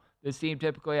down low. This team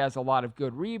typically has a lot of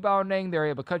good rebounding. They're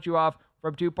able to cut you off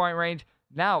from 2-point range.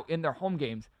 Now, in their home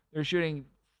games, they're shooting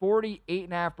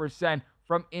 48.5%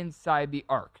 from inside the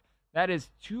arc. That is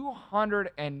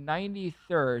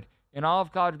 293rd in all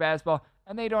of college basketball,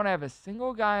 and they don't have a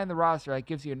single guy on the roster that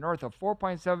gives you north of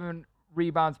 4.7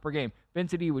 rebounds per game.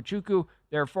 Vincent Iwuchukwu,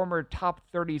 their former top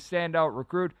 30 standout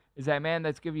recruit, is that man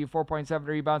that's giving you 4.7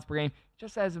 rebounds per game.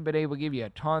 Just hasn't been able to give you a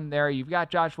ton there. You've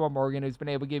got Joshua Morgan, who's been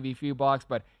able to give you a few blocks,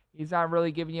 but he's not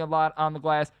really giving you a lot on the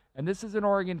glass. And this is an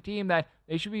Oregon team that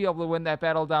they should be able to win that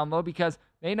battle down low, because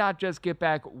they not just get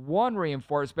back one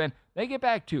reinforcement, they get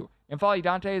back two. And Folly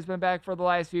Dante has been back for the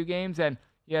last few games, and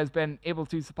he has been able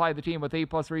to supply the team with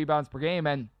 8+ rebounds per game.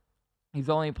 And he's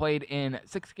only played in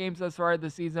 6 games thus far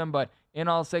this season, but in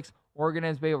all 6, Oregon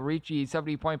has been able to reach the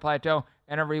 70-point plateau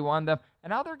and every one of them.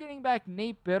 And now they're getting back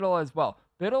Nate Biddle as well.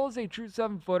 Biddle is a true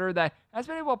 7-footer that has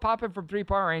been able to pop in from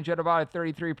 3-point range at about a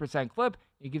 33% clip.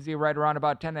 He gives you right around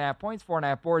about 10.5 points,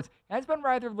 4.5 boards. Has been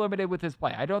rather limited with his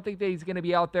play. I don't think that he's going to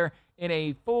be out there in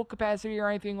a full capacity or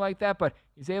anything like that, but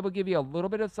he's able to give you a little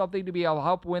bit of something to be able to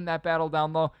help win that battle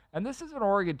down low. And this is an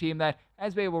Oregon team that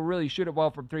has been able to really shoot it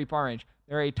well from 3-point range.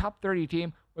 They're a top 30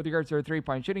 team with regards to their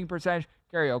 3-point shooting percentage.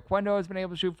 Gary Oquendo has been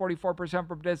able to shoot 44%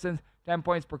 from distance, 10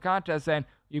 points per contest, and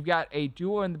you've got a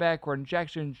duo in the backcourt,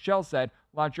 Jackson Shellset,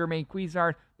 along Jermaine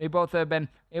Cuisinart. They both have been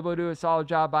able to do a solid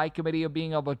job by committee of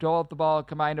being able to dole up the ball,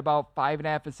 combined about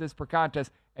 5.5 assists per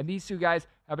contest. And these two guys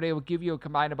have been able to give you a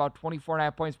combined about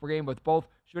 24.5 points per game, with both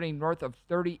shooting north of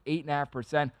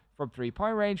 38.5% from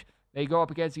 3-point range. They go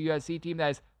up against a USC team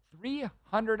that is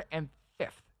 305th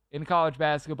in college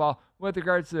basketball with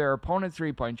regards to their opponent's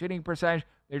 3-point shooting percentage.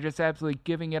 They're just absolutely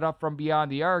giving it up from beyond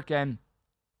the arc. And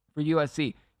for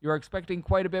USC, you're expecting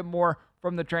quite a bit more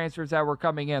from the transfers that were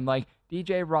coming in. Like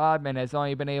DJ Rodman has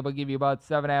only been able to give you about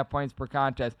 7.5 points per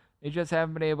contest. They just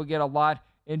haven't been able to get a lot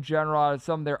in general out of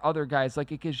some of their other guys.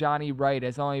 Like a Kijani Wright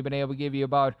has only been able to give you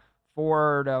about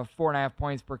 4 to 4.5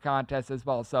 points per contest as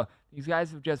well. So these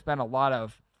guys have just been a lot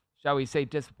of, shall we say,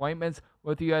 disappointments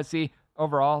with USC.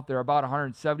 Overall, they're about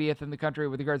 170th in the country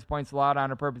with regards to points allowed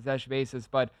on a per possession basis.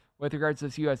 But with regards to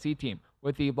this USC team,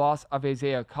 with the loss of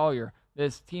Isaiah Collier,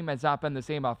 this team has not been the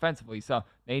same offensively. So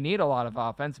they need a lot of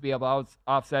offense to be able to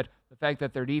offset the fact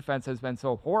that their defense has been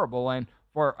so horrible. And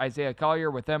for Isaiah Collier,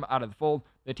 with them out of the fold,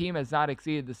 the team has not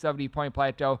exceeded the 70-point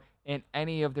plateau in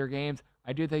any of their games.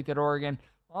 I do think that Oregon,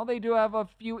 while they do have a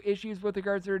few issues with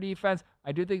regards to their defense,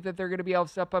 I do think that they're going to be able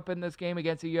to step up in this game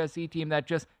against a USC team that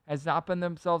just has not been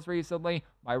themselves recently.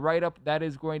 My write-up, that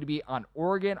is going to be on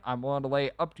Oregon. I'm willing to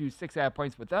lay up to 6.5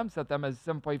 points with them, set them as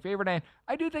a 7-point favorite. And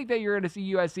I do think that you're going to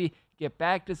see USC get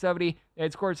back to 70. They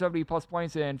had scored 70-plus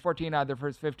points in 14 out of their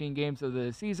first 15 games of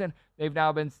the season. They've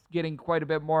now been getting quite a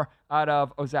bit more out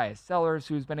of Ozias Sellers,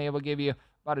 who's been able to give you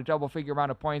about a double-figure amount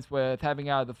of points with having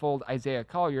out of the fold Isaiah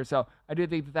Collier. So I do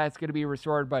think that that's going to be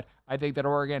restored, but I think that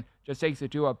Oregon just takes it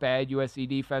to a bad USC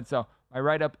defense. So my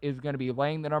write-up is going to be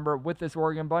laying the number with this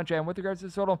Oregon bunch. And with regards to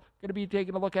the total, going to be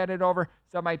taking a look at it over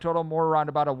semi-total more around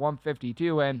about a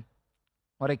 152. And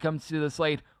when it comes to the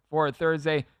slate for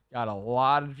Thursday, got a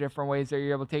lot of different ways that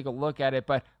you're able to take a look at it.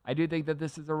 But I do think that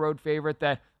this is a road favorite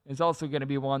that is also going to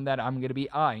be one that I'm going to be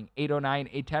eyeing. 809,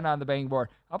 810 on the betting board.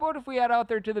 How about if we head out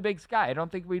there to the Big Sky? I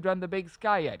don't think we've done the Big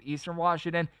Sky yet. Eastern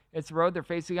Washington, it's the road. They're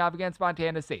facing off against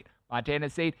Montana State.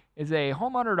 Montana State is a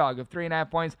home underdog of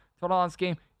 3.5 points. Total on this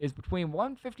game is between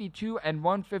 152 and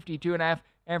 152.5.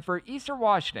 And for Eastern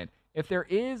Washington, if there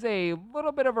is a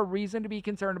little bit of a reason to be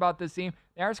concerned about this team,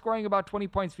 they are scoring about 20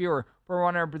 points fewer per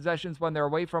 100 possessions when they're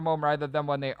away from home rather than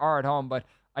when they are at home. But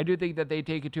I do think that they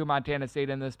take it to Montana State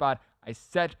in this spot. I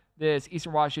set this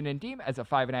Eastern Washington team as a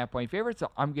 5.5 point favorite, so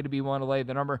I'm going to be willing to lay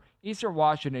the number. Eastern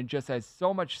Washington just has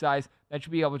so much size that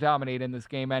should be able to dominate in this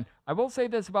game. And I will say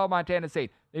this about Montana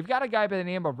State. They've got a guy by the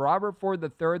name of Robert Ford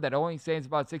III that only stands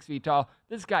about 6 feet tall.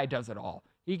 This guy does it all.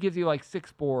 He gives you like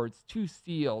 6 boards, 2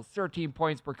 steals, 13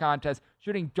 points per contest,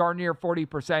 shooting darn near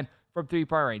 40% from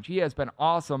 3-point range. He has been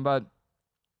awesome, but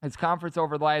his conference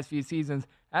over the last few seasons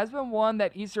has been one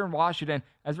that Eastern Washington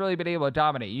has really been able to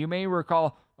dominate. You may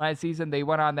recall last season they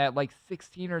went on that like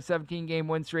 16 or 17 game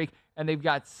win streak, and they've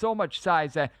got so much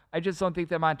size that I just don't think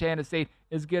that Montana State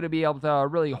is going to be able to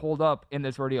really hold up in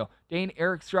this ordeal. Dane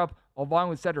Erikstrup, along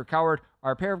with Cedric Howard,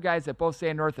 are a pair of guys that both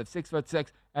stand north of 6'6",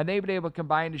 and they've been able to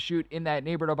combine to shoot in that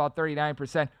neighborhood about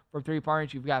 39% from three-point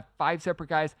range. You've got 5 separate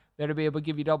guys that'll be able to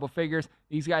give you double figures.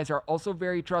 These guys are also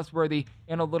very trustworthy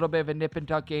in a little bit of a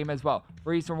nip-and-tuck game as well.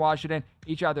 For Eastern Washington,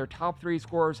 each of their top 3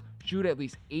 scorers shoot at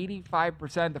least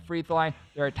 85% at the free throw line.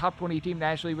 They're a top 20 team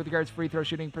nationally with regards to free throw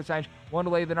shooting percentage. Want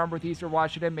to lay the number with Eastern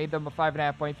Washington, made them a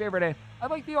 5.5-point favorite, and I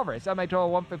like the over. I set my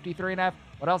total 153.5.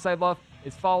 What else I love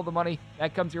is follow the money.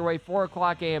 That comes your way 4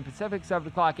 o'clock a.m. Pacific, 7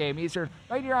 o'clock a.m. Eastern,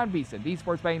 right here on VSiN, the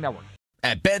Sports Betting Network.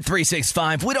 At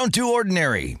Bet365, we don't do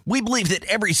ordinary. We believe that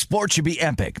every sport should be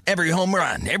epic. Every home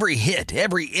run, every hit,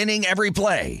 every inning, every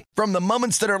play. From the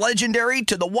moments that are legendary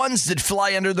to the ones that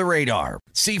fly under the radar.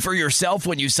 See for yourself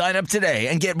when you sign up today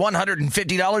and get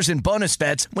 $150 in bonus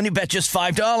bets when you bet just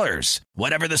 $5.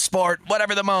 Whatever the sport,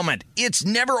 whatever the moment, it's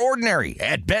never ordinary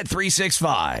at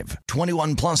Bet365.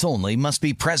 21 plus only. Must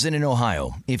be present in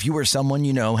Ohio. If you or someone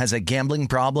you know has a gambling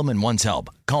problem and wants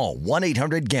help, call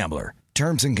 1-800-GAMBLER.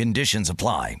 Terms and conditions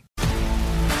apply.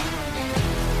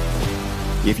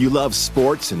 If you love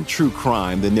sports and true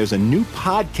crime, then there's a new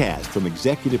podcast from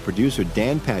executive producer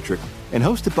Dan Patrick and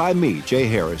hosted by me, Jay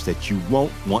Harris, that you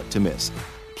won't want to miss.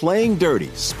 Playing Dirty: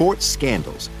 Sports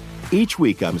Scandals. Each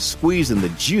week, I'm squeezing the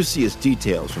juiciest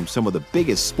details from some of the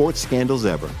biggest sports scandals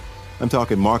ever. I'm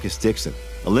talking Marcus Dixon,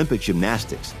 Olympic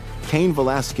gymnastics, Cain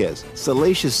Velasquez,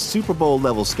 salacious Super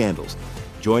Bowl-level scandals.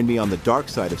 Join me on the dark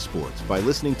side of sports by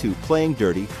listening to Playing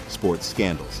Dirty: Sports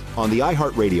Scandals on the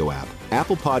iHeartRadio app,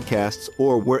 Apple Podcasts,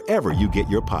 or wherever you get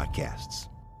your podcasts.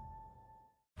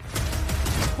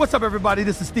 What's up, everybody?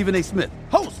 This is Stephen A. Smith,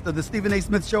 host of the Stephen A.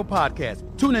 Smith Show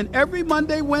podcast. Tune in every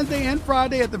Monday, Wednesday, and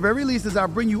Friday at the very least as I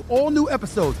bring you all new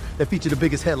episodes that feature the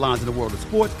biggest headlines in the world of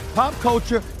sports, pop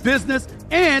culture, business,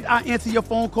 and I answer your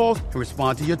phone calls and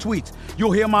respond to your tweets.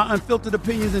 You'll hear my unfiltered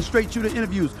opinions and straight-shooter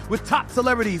interviews with top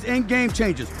celebrities and game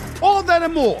changers. All that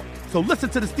and more. So listen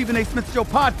to the Stephen A. Smith Show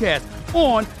podcast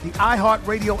on the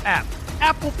iHeartRadio app,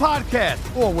 Apple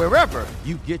Podcasts, or wherever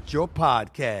you get your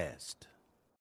podcasts.